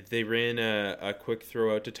 and they ran a quick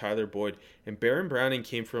throw out to Tyler Boyd, and Baron Browning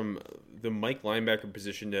came from the Mike linebacker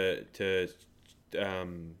position to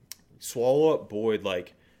swallow up Boyd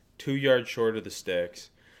like 2 yards short of the sticks,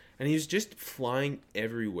 and he was just flying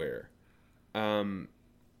everywhere. And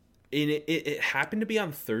it happened to be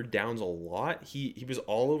on 3rd downs a lot. He was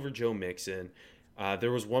all over Joe Mixon.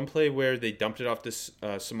 There was one play where they dumped it off to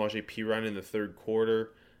Samaje Perine in the 4th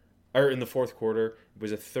quarter. It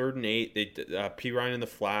was a 3rd and 8. They Perine in the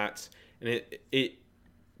flats, and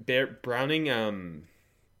Browning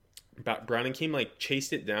came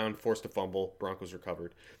chased it down, forced a fumble. Broncos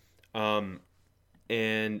recovered, and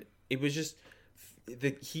it was just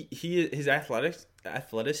his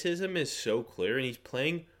athleticism is so clear, and he's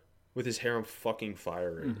playing with his hair on fucking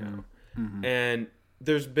fire right now. Mm-hmm. And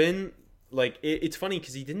there's been it's funny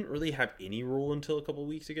because he didn't really have any role until a couple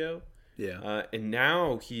weeks ago. Yeah. And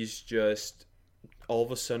now he's just all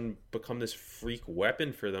of a sudden become this freak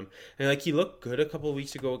weapon for them. And he looked good a couple of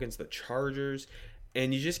weeks ago against the Chargers,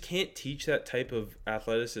 and you just can't teach that type of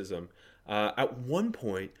athleticism. At one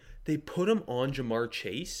point, they put him on Jamar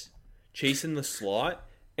Chase in the slot,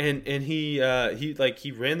 and he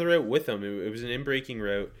ran the route with him. It was an in-breaking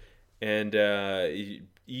route, and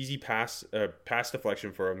easy pass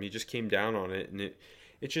deflection for him. He just came down on it, and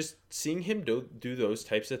it's just seeing him do those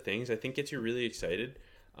types of things, I think, gets you really excited.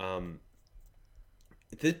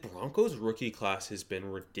 The Broncos rookie class has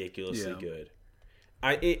been ridiculously good.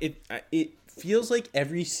 It feels like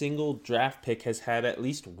every single draft pick has had at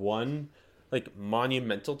least one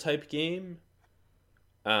monumental type game,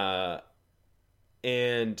 and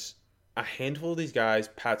a handful of these guys.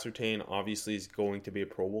 Pat Surtain obviously is going to be a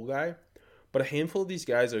Pro Bowl guy, but a handful of these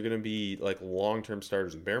guys are going to be long-term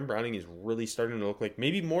starters. And Baron Browning is really starting to look like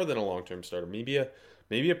maybe more than a long-term starter, maybe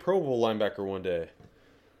a Pro Bowl linebacker one day.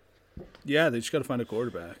 Yeah, they just got to find a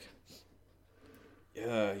quarterback.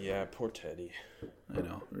 Yeah, poor Teddy. I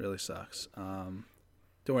know, it really sucks. Don't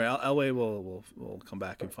worry, Elway will come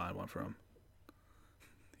back and find one for him.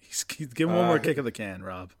 Give him one more kick of the can,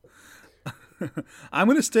 Rob. I'm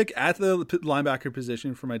going to stick at the linebacker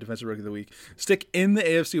position for my defensive rookie of the week. Stick in the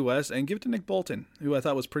AFC West and give it to Nick Bolton, who I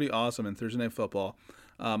thought was pretty awesome in Thursday Night Football.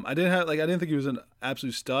 I didn't think he was an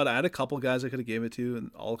absolute stud. I had a couple guys I could have gave it to,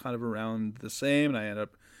 and all kind of around the same. And I ended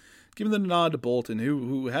up giving the nod to Bolton,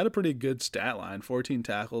 who had a pretty good stat line: 14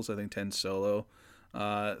 tackles, I think 10 solo,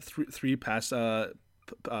 three pass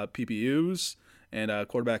PPUs, and a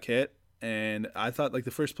quarterback hit. And I thought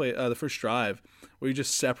the first drive where he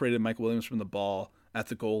just separated Mike Williams from the ball at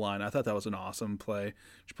the goal line, I thought that was an awesome play.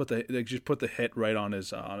 Just put the hit right on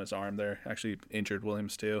his arm there. Actually injured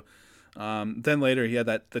Williams too. Then later he had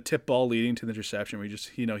the tip ball leading to the interception where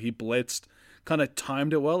he blitzed, kind of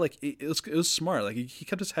timed it well. It was smart. He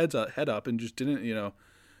kept his head up and just didn't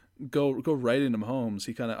go right into Mahomes.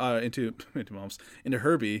 He kind of into Mahomes, into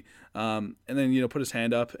Herbie, and then put his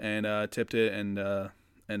hand up and tipped it, and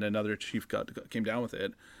another Chief came down with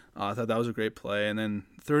it. I thought that was a great play. And then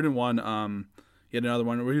 3rd and 1, he had another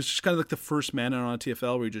one where he was just kind of the first man on a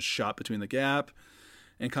TFL where he just shot between the gap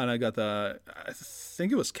and kind of got I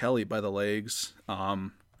think it was Kelly by the legs. I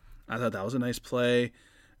thought that was a nice play.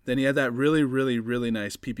 Then he had that really, really, really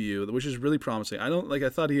nice PPU, which is really promising. I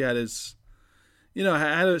thought he had his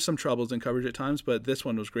had some troubles in coverage at times, but this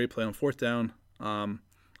one was great play on fourth down on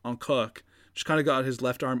Cook. Just kind of got his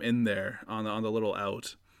left arm in there on the little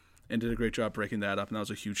out and did a great job breaking that up, and that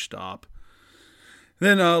was a huge stop.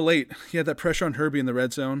 Then late, he had that pressure on Herbie in the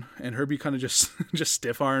red zone, and Herbie kind of just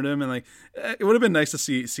stiff-armed him, and it would have been nice to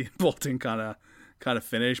see Bolton kind of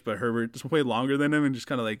finish, but Herbert just way longer than him and just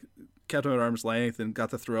kind of kept him at arm's length and got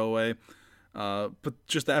the throwaway. But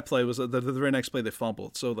just that play was the very next play they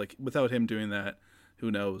fumbled. So without him doing that, who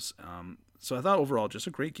knows? So I thought overall just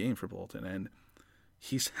a great game for Bolton, and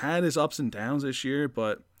he's had his ups and downs this year,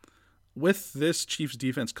 but with this Chiefs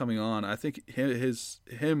defense coming on, I think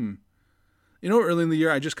him. Early in the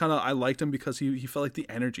year, I liked him because he felt like the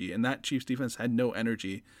energy, and that Chiefs defense had no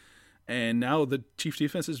energy. And now the Chiefs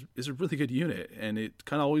defense is a really good unit, and it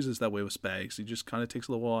kind of always is that way with Spags. He just kind of takes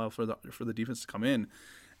a little while for the defense to come in.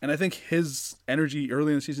 And I think his energy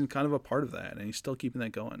early in the season is kind of a part of that, and he's still keeping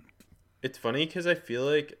that going. It's funny because I feel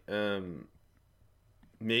like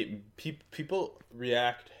people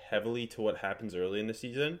react heavily to what happens early in the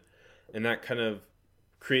season, and that kind of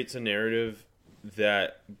creates a narrative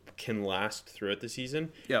that can last throughout the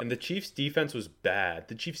season. Yep. And the Chiefs defense was bad.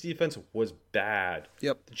 The Chiefs defense was bad.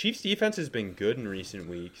 Yep. The Chiefs defense has been good in recent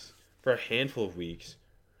weeks, for a handful of weeks.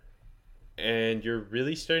 And you're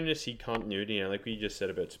really starting to see continuity. And like we just said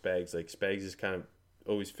about Spags, Spags is kind of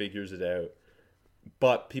always figures it out.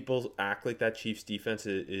 But people act like that Chiefs defense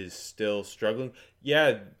is still struggling.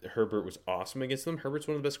 Yeah, Herbert was awesome against them. Herbert's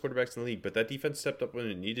one of the best quarterbacks in the league, but that defense stepped up when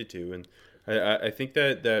it needed to. And I think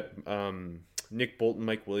that Nick Bolton,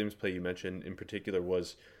 Mike Williams play you mentioned in particular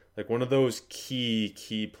was one of those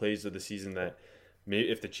key plays of the season that maybe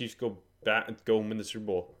if the Chiefs go and win the Super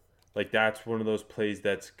Bowl, that's one of those plays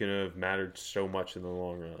that's gonna have mattered so much in the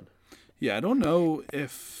long run. Yeah, I don't know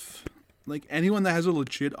if anyone that has a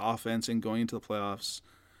legit offense and going into the playoffs,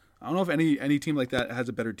 I don't know if any team like that has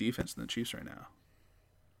a better defense than the Chiefs right now.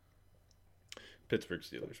 Pittsburgh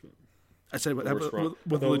Steelers. I said with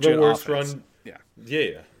the legit worst offense. Run. Yeah.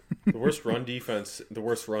 The worst run defense, the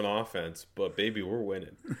worst run offense, but baby, we're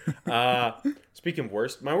winning. Speaking of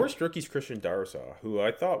worst, my worst rookie's Christian Darrisaw, who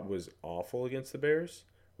I thought was awful against the Bears.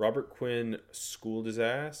 Robert Quinn schooled his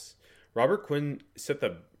ass. Robert Quinn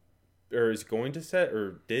is going to set,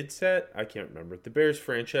 or did set, I can't remember, the Bears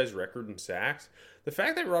franchise record in sacks. The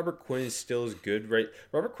fact that Robert Quinn is still as good, right?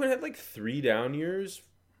 Robert Quinn had 3 down years,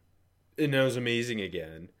 and that was amazing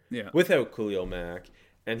again. Yeah. Without Khalil Mack.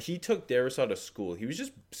 And he took Darrisaw to school. He was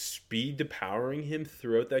just speed devouring him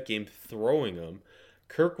throughout that game, throwing him.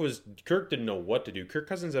 Kirk didn't know what to do. Kirk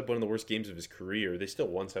Cousins had one of the worst games of his career. They still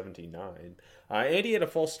won 17-9. And he had a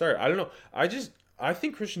false start. I don't know. I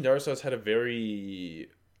think Christian Darrisaw's had a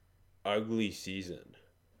very ugly season.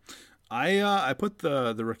 I put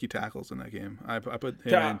the rookie tackles in that game. I put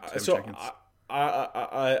him and Tevin Jenkins.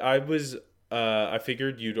 I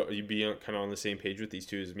figured you'd be kind of on the same page with these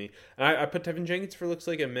two as me. And I put Tevin Jenkins for looks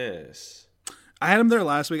like a miss. I had him there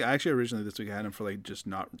last week. Actually, originally this week I had him for just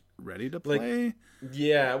not ready to play.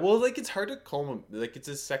 Yeah, well, it's hard to call him. It's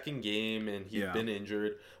his second game and he's been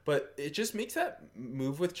injured. But it just makes that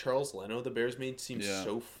move with Charles Leno the Bears made seem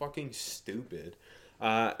so fucking stupid.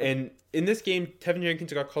 And in this game, Tevin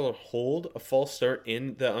Jenkins got called a hold, a false start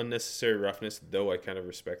in the unnecessary roughness, though I kind of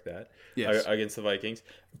respect that against the Vikings.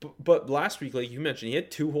 But last week, like you mentioned, he had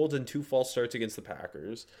 2 holds and 2 false starts against the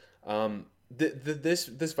Packers.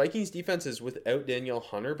 This Vikings defense is without Danielle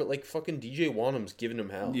Hunter, but fucking DJ Wanham's giving him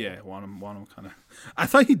hell. Yeah, Wanham kind of. I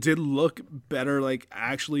thought he did look better,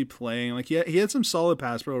 actually playing. He had some solid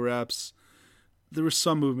pass pro reps. There was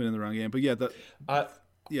some movement in the run game, but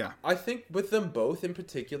yeah, I think with them both in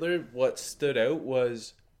particular, what stood out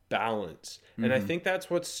was balance. Mm-hmm. And I think that's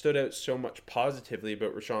what stood out so much positively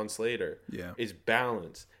about Rashawn Slater is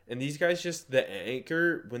balance. And these guys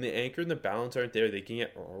when the anchor and the balance aren't there, they can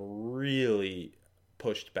get really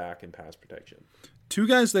pushed back in pass protection. 2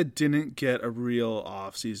 guys that didn't get a real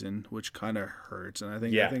off season, which kind of hurts, and I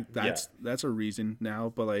think that's a reason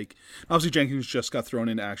now. But obviously Jenkins just got thrown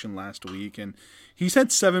into action last week, and he's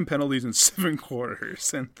had 7 penalties in 7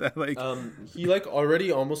 quarters, and that he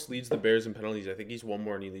already almost leads the Bears in penalties. I think he's 1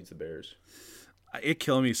 more and he leads the Bears. It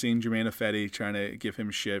killed me seeing Jermaine Ifedi trying to give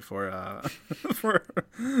him shit for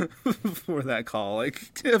that call.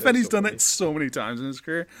 Ifedi's done it so many times in his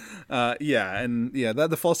career.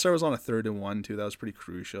 The false start was on a 3rd and 1 too. That was pretty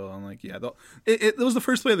crucial. And it was the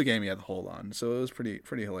first play of the game he had to hold on, so it was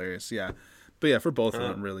pretty hilarious. Yeah, but for both of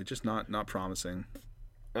them, really just not promising.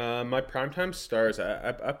 My primetime stars,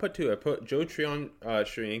 I put 2. I put Joe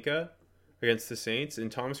Trionka against the Saints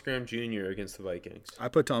and Thomas Graham Jr. against the Vikings. I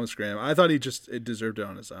put Thomas Graham. I thought it deserved it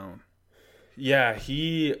on his own. Yeah,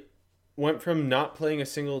 he went from not playing a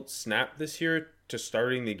single snap this year to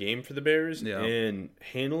starting the game for the Bears and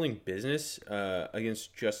handling business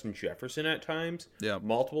against Justin Jefferson at times. Yeah.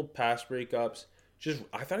 Multiple pass breakups.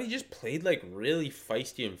 I thought he just played like really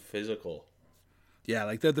feisty and physical. Yeah,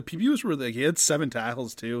 like the PBUs were like, he had 7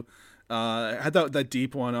 tackles too. Had that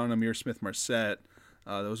deep one on Amir Smith-Marset.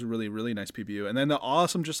 That was a really, really nice PBU. And then the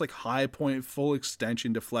awesome just like high point, full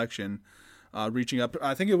extension deflection, reaching up.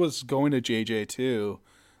 I think it was going to JJ too.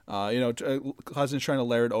 Cousins trying to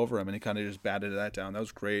layer it over him, and he kind of just batted that down. That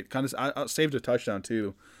was great. Kind of saved a touchdown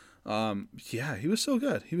too. He was so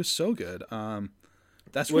good. He was so good.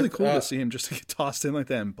 That's really cool to see him just get tossed in like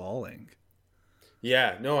that and balling.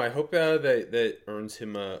 Yeah, no, I hope that earns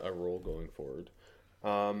him a role going forward.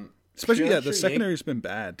 Especially, the secondary's been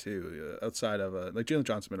bad too. Outside of like Jalen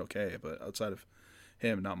Johnson's been okay, but outside of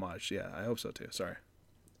him, not much. Yeah, I hope so too. Sorry.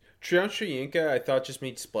 Treon Shoyinka, I thought, just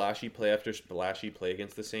made splashy play after splashy play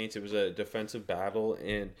against the Saints. It was a defensive battle,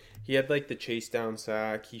 and he had like the chase down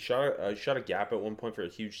sack. He shot a gap at one point for a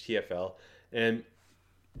huge TFL, and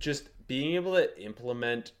just being able to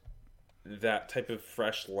implement that type of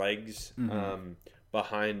fresh legs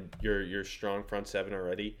behind your strong front seven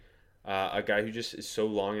already. A guy who just is so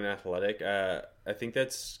long and athletic. I think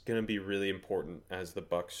that's going to be really important as the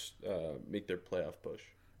Bucs make their playoff push.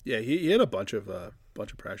 Yeah, he had a bunch of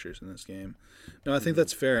pressures in this game. No, I think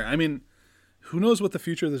that's fair. I mean, who knows what the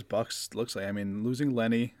future of this Bucs looks like? I mean, losing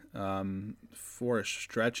Lenny for a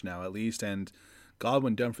stretch now at least, and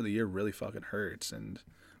Godwin done for the year really fucking hurts. And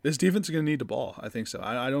this defense is going to need the ball. I think so.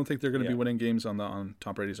 I don't think they're going to be winning games on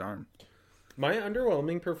Tom Brady's arm. My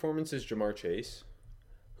underwhelming performance is Jamar Chase,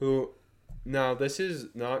 who now this is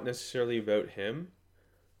not necessarily about him.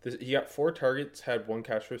 He got 4 targets, had 1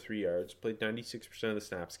 catch for 3 yards, played 96% of the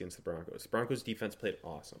snaps against the Broncos. The Broncos defense played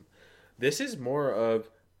awesome. This is more of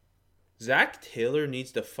Zach Taylor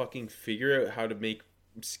needs to fucking figure out how to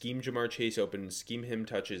scheme Jamar Chase open and scheme him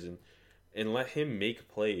touches and let him make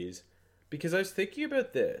plays. Because I was thinking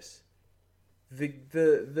about this.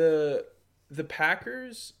 The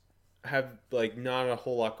Packers have like not a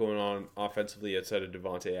whole lot going on offensively outside of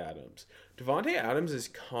Devontae Adams. Devontae Adams is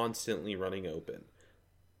constantly running open.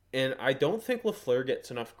 And I don't think LaFleur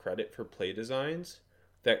gets enough credit for play designs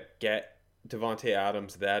that get Devontae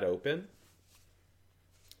Adams that open.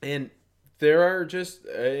 And there are just,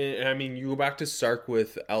 I mean, you go back to Sark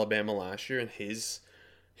with Alabama last year and his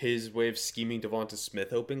way of scheming Devonta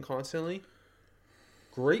Smith open constantly.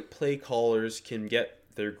 Great play callers can get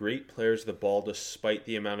their great players the ball despite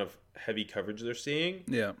the amount of heavy coverage they're seeing.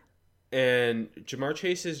 Yeah. And Jamar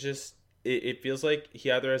Chase is just, it feels like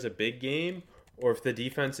he either has a big game or if the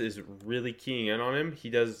defense is really keying in on him, he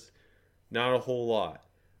does not a whole lot.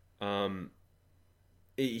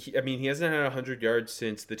 He hasn't had 100 yards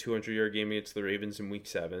since the 200-yard game against the Ravens in Week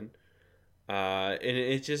 7. And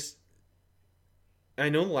it just... I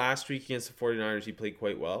know last week against the 49ers he played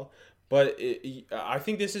quite well, but I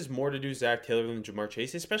think this is more to do with Zach Taylor than Jamar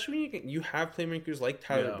Chase, especially when you have playmakers like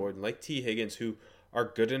Tyler Boyd and like T. Higgins who are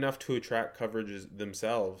good enough to attract coverages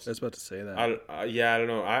themselves. I was about to say that. I don't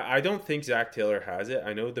know. I don't think Zach Taylor has it.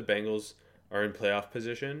 I know the Bengals are in playoff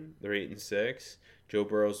position. They're 8-6. Joe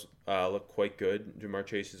Burrow's look quite good. Jamar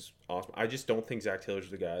Chase is awesome. I just don't think Zach Taylor's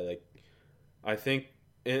the guy. Like, I think,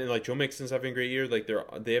 and like Joe Mixon's having a great year. Like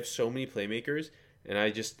they have so many playmakers, and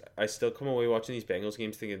I still come away watching these Bengals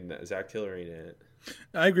games thinking that Zach Taylor ain't in it.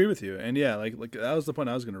 I agree with you, and yeah, like that was the point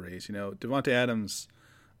I was going to raise. You know, Devontae Adams.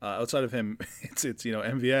 Outside of him, it's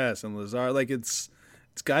MVS and Lazard. Like it's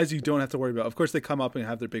guys you don't have to worry about. Of course, they come up and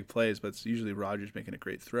have their big plays, but it's usually Rodgers making a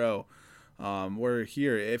great throw. Where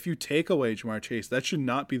here, if you take away Jamar Chase, that should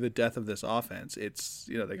not be the death of this offense. It's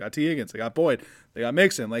they got T. Higgins, they got Boyd, they got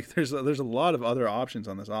Mixon. Like there's a lot of other options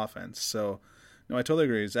on this offense. So no, I totally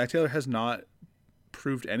agree. Zach Taylor has not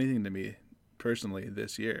proved anything to me personally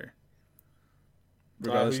this year,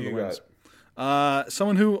 regardless of the wins.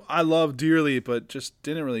 Someone who I love dearly, but just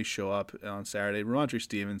didn't really show up on Saturday, Ramondre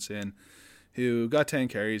Stevenson, who got 10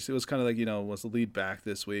 carries. It was kind of like, was the lead back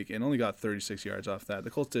this week and only got 36 yards off that.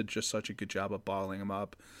 The Colts did just such a good job of bottling him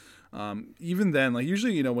up. Even then, like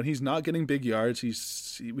usually, when he's not getting big yards, we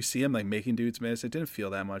see him like making dudes miss. It didn't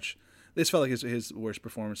feel that much. This felt like his worst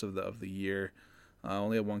performance of the year.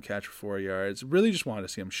 Only had 1 catch for 4 yards. Really just wanted to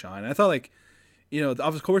see him shine. I thought like,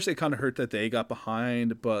 of course it kind of hurt that they got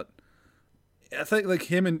behind, but I think like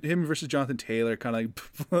him versus Jonathan Taylor kind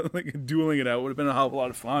of like dueling it out would have been a hell of a lot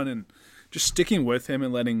of fun, and just sticking with him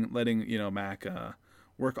and letting Mac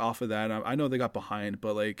work off of that. I know they got behind,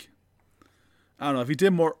 but like I don't know if he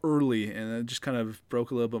did more early and it just kind of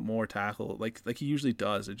broke a little bit more tackle like he usually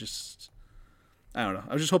does. I don't know.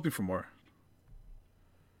 I was just hoping for more.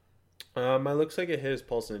 It looks like it hit his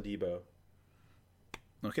pulse in Debo.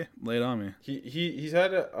 Okay, lay it on me. He's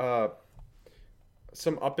had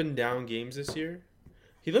some up and down games this year.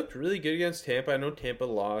 He looked really good against Tampa. I know Tampa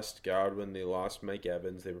lost Godwin. They lost Mike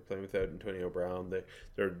Evans. They were playing without Antonio Brown.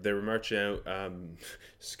 They were marching out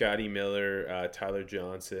Scotty Miller, Tyler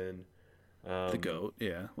Johnson. The GOAT,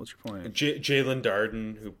 yeah. What's your point? Jalen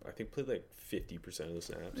Darden, who I think played like 50% of the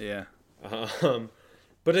snaps. Yeah.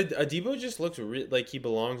 But Adebo just looks like he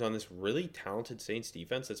belongs on this really talented Saints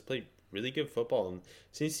defense that's played really good football. And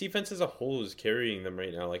Saints defense as a whole is carrying them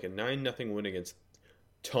right now, like a 9-0 win against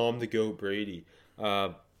Tom the Goat Brady.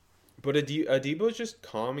 But Adebo's just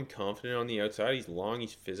calm and confident on the outside. He's long,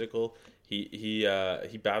 he's physical. He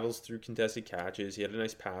battles through contested catches. He had a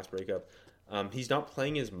nice pass breakup. He's not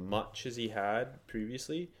playing as much as he had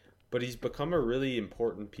previously, but he's become a really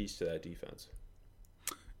important piece to that defense.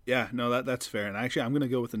 Yeah, no, that's fair. And actually, I'm going to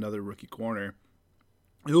go with another rookie corner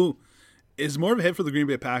who is more of a hit for the Green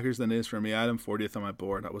Bay Packers than it is for me. I had him 40th on my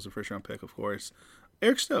board. That was a first-round pick, of course.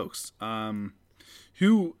 Eric Stokes,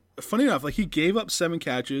 who, funny enough, like he gave up 7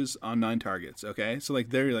 catches on 9 targets, okay? So like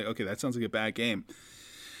there you're like, okay, that sounds like a bad game.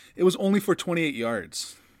 It was only for 28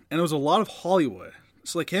 yards. And it was a lot of Hollywood.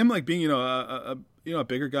 So like him like being, a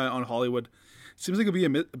bigger guy on Hollywood seems like it'd be a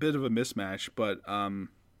bit of a mismatch, but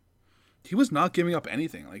he was not giving up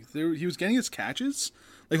anything. Like he was getting his catches.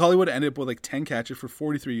 Like Hollywood ended up with like 10 catches for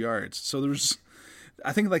 43 yards. So there was,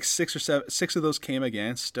 I think like 6 of those came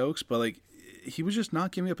against Stokes, but like he was just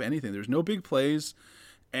not giving up anything. There's no big plays.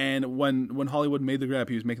 And when Hollywood made the grab,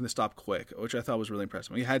 he was making the stop quick, which I thought was really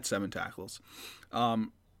impressive. He had 7 tackles.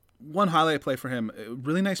 One highlight play for him,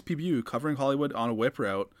 really nice PBU covering Hollywood on a whip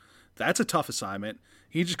route. That's a tough assignment.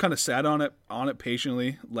 He just kind of sat on it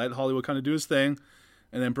patiently, let Hollywood kind of do his thing,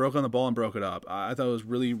 and then broke on the ball and broke it up. I thought it was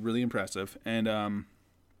really, really impressive. And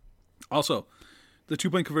also, the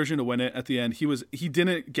 2-point conversion to win it at the end, he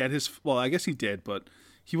didn't get his, well, I guess he did, but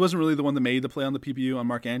he wasn't really the one that made the play on the PBU on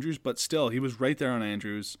Mark Andrews, but still, he was right there on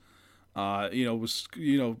Andrews.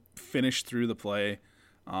 Finished through the play.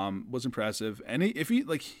 Was impressive. And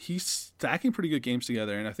he's stacking pretty good games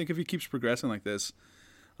together, and I think if he keeps progressing like this,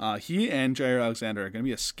 he and Jair Alexander are going to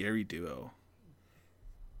be a scary duo.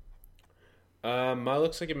 My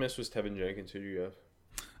looks like a miss was Tevin Jenkins. Who do you have?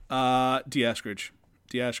 D.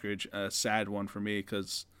 Eskridge, a sad one for me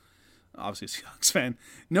because obviously a Seahawks fan.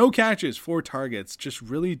 No catches, 4 targets, just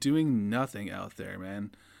really doing nothing out there,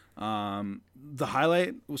 man. The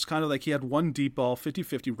highlight was kind of like he had 1 deep ball,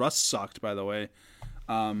 50-50. Russ sucked, by the way.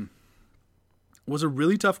 Was a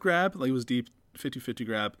really tough grab. Like it was deep, 50-50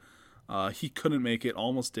 grab. He couldn't make it,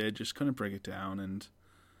 almost did, just couldn't break it down. And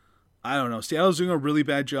I don't know. Seattle's doing a really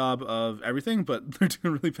bad job of everything, but they're doing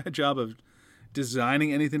a really bad job of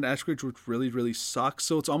designing anything to Eskridge, which really, really sucks.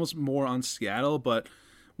 So it's almost more on Seattle, but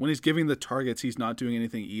when he's giving the targets, he's not doing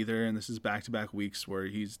anything either. And this is back-to-back weeks where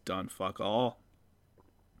he's done fuck all.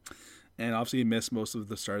 And obviously he missed most of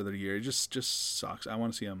the start of the year. It just sucks. I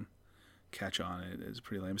want to see him catch on. It is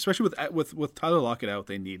pretty lame, especially with Tyler Lockett out.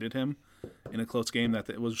 They needed him in a close game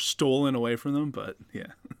that was stolen away from them. But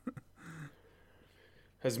yeah.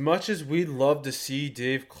 As much as we'd love to see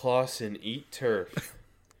Dave Clawson eat turf,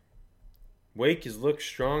 Wake has looked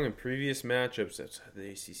strong in previous matchups outside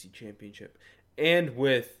the ACC Championship, and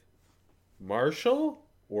with Marshall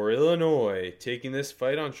or Illinois taking this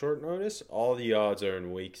fight on short notice, all the odds are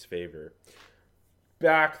in Wake's favor.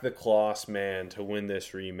 Back the Kloss man to win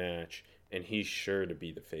this rematch, and he's sure to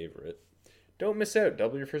be the favorite. Don't miss out.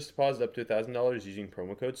 Double your first deposit up to $1,000 using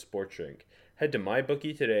promo code SPORTDRINK. Head to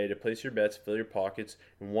MyBookie today to place your bets, fill your pockets,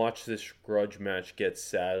 and watch this grudge match get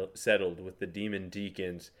settled with the Demon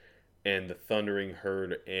Deacons and the Thundering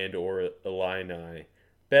Herd and or Illini.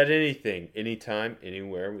 Bet anything, anytime,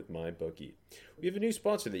 anywhere with MyBookie. We have a new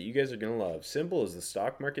sponsor that you guys are going to love. Symbol is the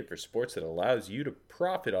stock market for sports that allows you to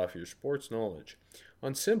profit off your sports knowledge.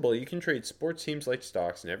 On Symbol, you can trade sports teams like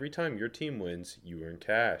stocks, and every time your team wins, you earn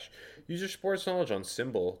cash. Use your sports knowledge on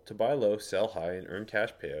Symbol to buy low, sell high, and earn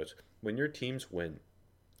cash payouts when your teams win.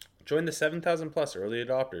 Join the 7,000 plus early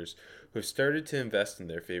adopters who have started to invest in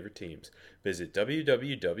their favorite teams. Visit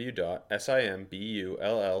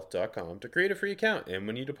www.simbull.com to create a free account, and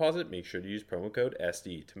when you deposit, make sure to use promo code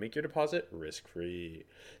SD to make your deposit risk-free.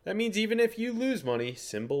 That means even if you lose money,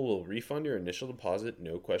 Symbol will refund your initial deposit,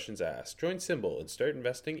 no questions asked. Join Symbol and start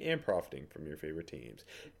investing and profiting from your favorite teams.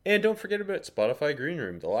 And don't forget about Spotify Green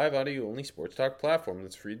Room, the live audio-only sports talk platform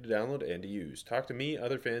that's free to download and to use. Talk to me,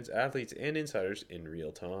 other fans, athletes, and insiders in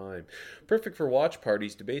real time. Perfect for watch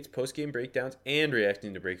parties, debates, post-game breakdowns, and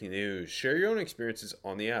reacting to breaking news. Share your own experiences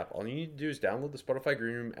on the app. All you need to do is download the Spotify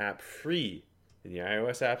Green Room app free in the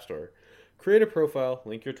iOS App Store. Create a profile,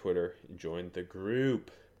 link your Twitter, and join the group.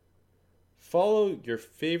 Follow your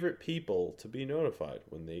favorite people to be notified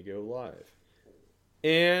when they go live.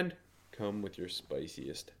 And come with your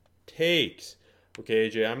spiciest takes. Okay,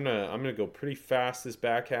 AJ, I'm gonna go pretty fast this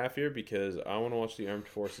back half here because I want to watch the Armed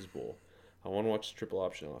Forces Bowl. I want to watch the triple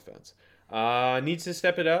option offense. Needs to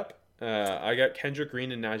step it up. I got Kendrick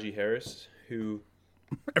Green and Najee Harris, who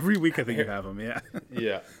every week I think you have them. Yeah.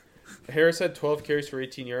 Yeah. Harris had 12 carries for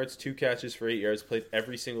 18 yards, 2 catches for 8 yards, played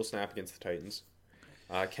every single snap against the Titans.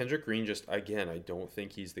 Kendrick Green I don't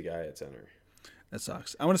think he's the guy at center. That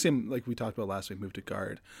sucks. I want to see him, like we talked about last week, move to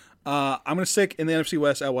guard. I'm going to stick in the NFC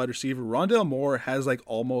West at wide receiver. Rondale Moore has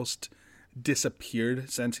almost disappeared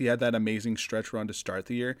since he had that amazing stretch run to start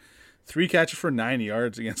the year. 3 catches for 9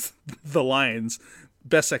 yards against the Lions,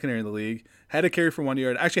 best secondary in the league. Had a carry for 1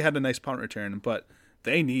 yard. Actually had a nice punt return, but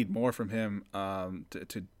they need more from him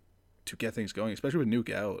to get things going, especially with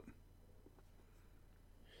Nuke out.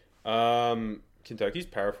 Kentucky's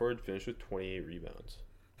power forward finished with 28 rebounds.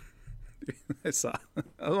 I saw.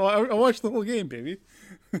 I watched the whole game, baby.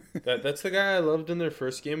 That's the guy I loved in their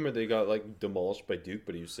first game where they got demolished by Duke,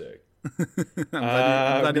 but he was sick. I'm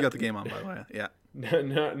glad you got the game on, by the way. Yeah.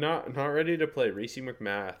 Not ready to play. Racy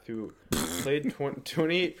McMath, who played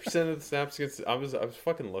 28% of the snaps against. I was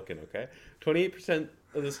fucking looking. Okay, 28%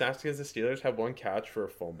 of the snaps against the Steelers had 1 catch for a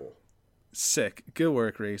fumble. Sick. Good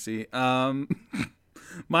work, Racy.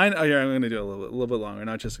 Mine. Oh yeah, I'm going to do a little bit longer,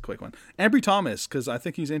 not just a quick one. Ambry Thomas, because I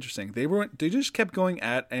think he's interesting. They just kept going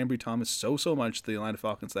at Ambry Thomas so much. The Atlanta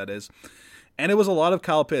Falcons, that is, and it was a lot of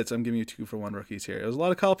Kyle Pitts. I'm giving you 2-for-1 rookies here. It was a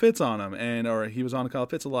lot of Kyle Pitts on him, or he was on Kyle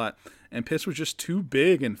Pitts a lot, and Pitts was just too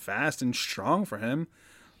big and fast and strong for him.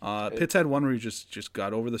 Pitts had one where he just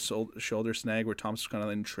got over the shoulder snag where Thomas was kind of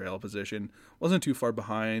in trail position, wasn't too far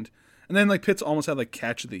behind. And then Pitts almost had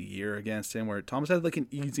catch of the year against him where Thomas had an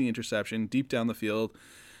easy interception deep down the field.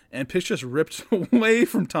 And Pitts just ripped away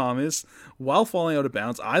from Thomas while falling out of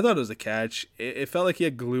bounds. I thought it was a catch. It felt like he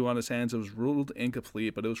had glue on his hands. It was ruled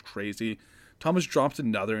incomplete, but it was crazy. Thomas dropped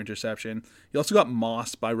another interception. He also got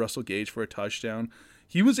mossed by Russell Gage for a touchdown.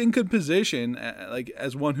 He was in good position,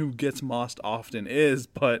 as one who gets mossed often is,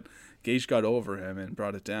 but Gage got over him and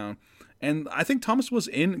brought it down. And I think Thomas was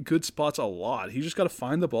in good spots a lot. He just got to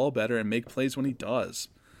find the ball better and make plays when he does.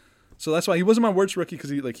 So that's why he wasn't my worst rookie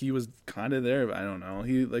because he was kind of there. But I don't know.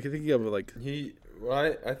 I think he got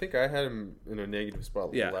I think I had him in a negative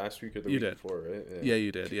spot last week or the week before, right? Yeah,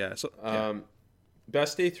 you did. Yeah. So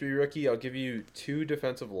best day 3 rookie. I'll give you 2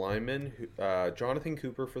 defensive linemen. Jonathan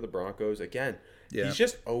Cooper for the Broncos again. Yeah. He's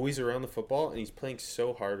just always around the football, and he's playing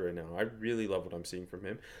so hard right now. I really love what I'm seeing from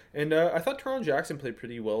him. And I thought Teron Jackson played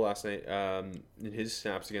pretty well last night in his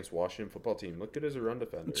snaps against Washington football team. Looked good as a run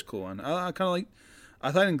defender. It's a cool one.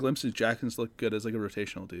 I thought in glimpses Jackson's looked good as a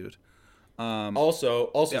rotational dude.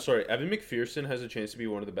 Also, sorry, Evan McPherson has a chance to be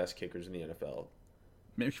one of the best kickers in the NFL.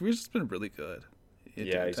 McPherson's been really good.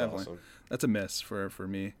 He's definitely awesome. That's a miss for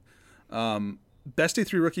me. Best day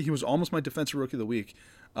 3 rookie. He was almost my defensive rookie of the week.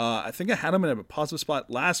 I think I had him in a positive spot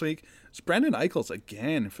last week. It's Brandon Eichels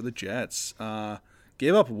again for the Jets.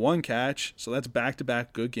 Gave up 1 catch, so that's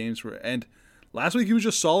back-to-back good games and last week he was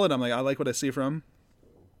just solid. I like what I see from him.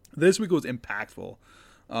 This week was impactful.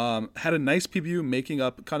 Had a nice PBU making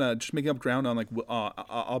up ground on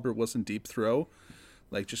Albert Wilson deep throw,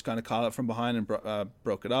 just kind of caught it from behind and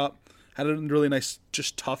broke it up. Had a really nice,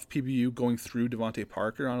 just tough PBU going through Devontae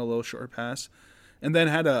Parker on a little short pass. And then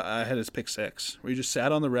had his pick 6, where he just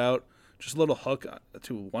sat on the route, just a little hook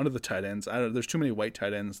to one of the tight ends. There's too many white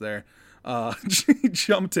tight ends there. He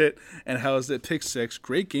jumped it and housed it, pick 6.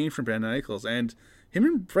 Great game from Brandon Eichels, and him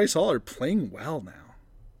and Bryce Hall are playing well now.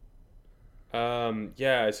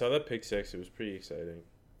 Yeah, I saw that pick 6. It was pretty exciting.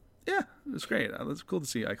 Yeah, it was great. It's cool to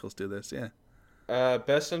see Eichels do this. Yeah.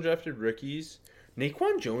 Best undrafted rookies.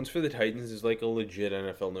 Naquan Jones for the Titans is a legit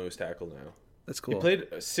NFL nose tackle now. That's cool. He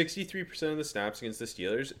played 63% of the snaps against the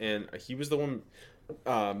Steelers, and he was the one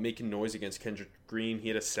making noise against Kendrick Green. He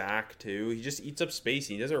had a sack, too. He just eats up space.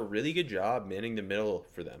 He does a really good job manning the middle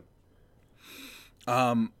for them.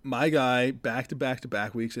 My guy,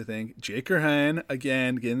 back-to-back weeks, I think. Jake Kerhan,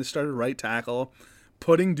 again, getting the start at right tackle,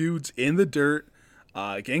 putting dudes in the dirt,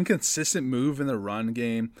 getting consistent move in the run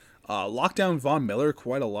game. Locked down Von Miller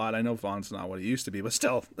quite a lot. I know Von's not what he used to be, but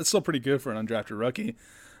still, it's still pretty good for an undrafted rookie.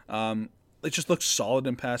 It just looked solid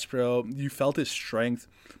in pass pro. You felt his strength.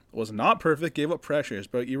 Was not perfect, gave up pressures,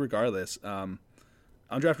 but regardless,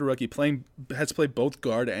 undrafted rookie has to play both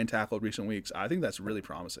guard and tackle recent weeks. I think that's really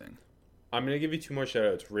promising. I'm going to give you 2 more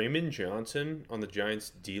shout-outs. Raymond Johnson on the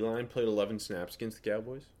Giants' D-line played 11 snaps against the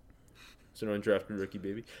Cowboys. So an undrafted rookie,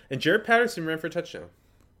 baby. And Jared Patterson ran for a touchdown.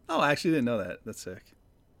 Oh, I actually didn't know that. That's sick.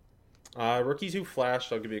 Rookies who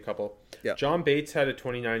flashed, I'll give you a couple. Yeah. John Bates had a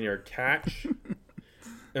 29-yard catch.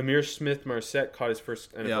 Amir Smith-Marset caught his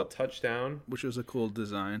first NFL touchdown. Which was a cool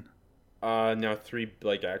design. Now 3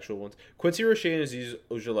 actual ones. Quincy Roche and Aziz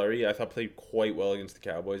Ojulari I thought played quite well against the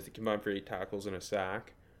Cowboys. They combined for 8 tackles and a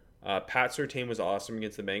sack. Pat Surtain was awesome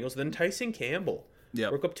against the Bengals. Then Tyson Campbell.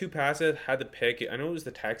 Broke up 2 passes, had the pick. I know it was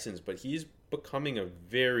the Texans, but he's becoming a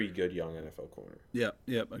very good young NFL corner.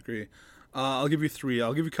 Yep, agree. I'll give you 3.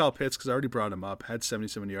 I'll give you Kyle Pitts because I already brought him up. Had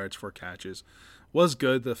 77 yards, 4 catches. Was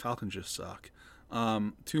good. The Falcons just suck.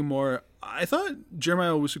 2 more. I thought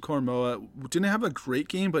Jeremiah Owusu-Koramoah didn't have a great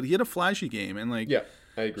game, but he had a flashy game. And I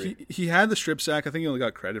agree. He had the strip sack. I think he only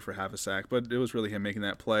got credit for half a sack, but it was really him making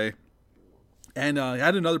that play. And he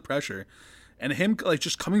had another pressure. And him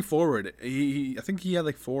just coming forward, I think he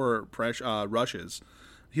had 4 rushes.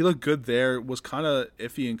 He looked good there. Was kind of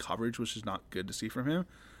iffy in coverage, which is not good to see from him.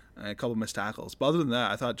 And a couple missed tackles. But other than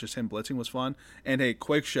that, I thought just him blitzing was fun. And a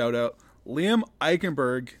quick shout out, Liam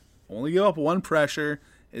Eichenberg only gave up 1 pressure,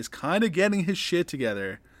 is kind of getting his shit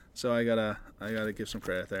together. So I gotta give some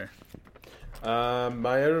credit there.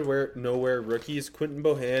 My out of nowhere rookie is Quinton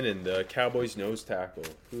Bohannon, the Cowboys nose tackle,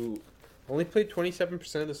 who only played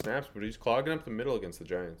 27% of the snaps, but he's clogging up the middle against the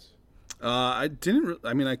Giants. I didn't.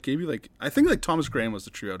 I gave you I think Thomas Graham was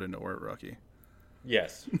the true out of nowhere rookie.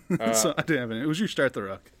 Yes. So I didn't have any. It was your start the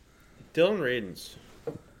rook. Dylan Radins.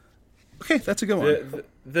 Okay, that's a good one.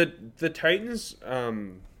 The Titans.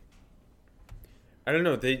 I don't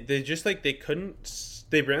know. They just they couldn't.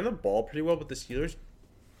 They ran the ball pretty well, but the Steelers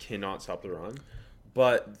cannot stop the run.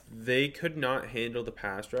 But they could not handle the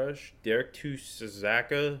pass rush. Derek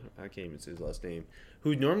Tusazaka, I can't even say his last name,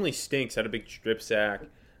 who normally stinks, had a big strip sack.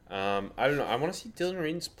 I don't know. I want to see Dylan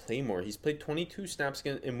Radins play more. He's played 22 snaps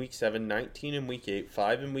in Week 7, 19 in Week 8,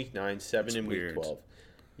 5 in Week 9, 7 in Week 12.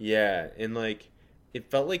 Yeah, and it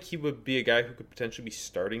felt like he would be a guy who could potentially be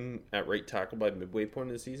starting at right tackle by midway point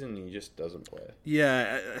of the season, and he just doesn't play.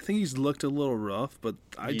 Yeah, I think he's looked a little rough, but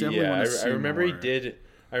I definitely want to see I remember more. He did.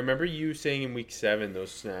 I remember you saying in Week 7, those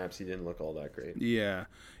snaps, he didn't look all that great. Yeah.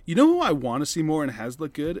 You know who I want to see more and has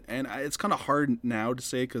looked good? And it's kind of hard now to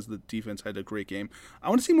say because the defense had a great game. I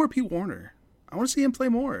want to see more Pete Warner. I want to see him play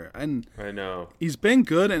more. And I know. He's been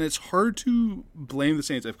good, and it's hard to blame the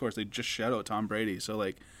Saints. Of course, they just shout out Tom Brady. So,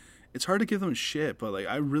 it's hard to give them shit, but,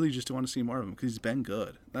 I really just want to see more of him because he's been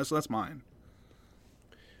good. That's mine.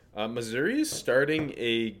 Missouri is starting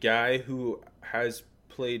a guy who has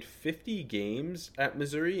played 50 games at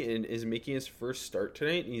Missouri and is making his first start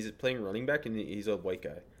tonight. And he's playing running back, and he's a white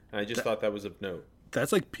guy. And I just thought that was of note.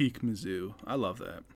 That's peak Mizzou. I love that.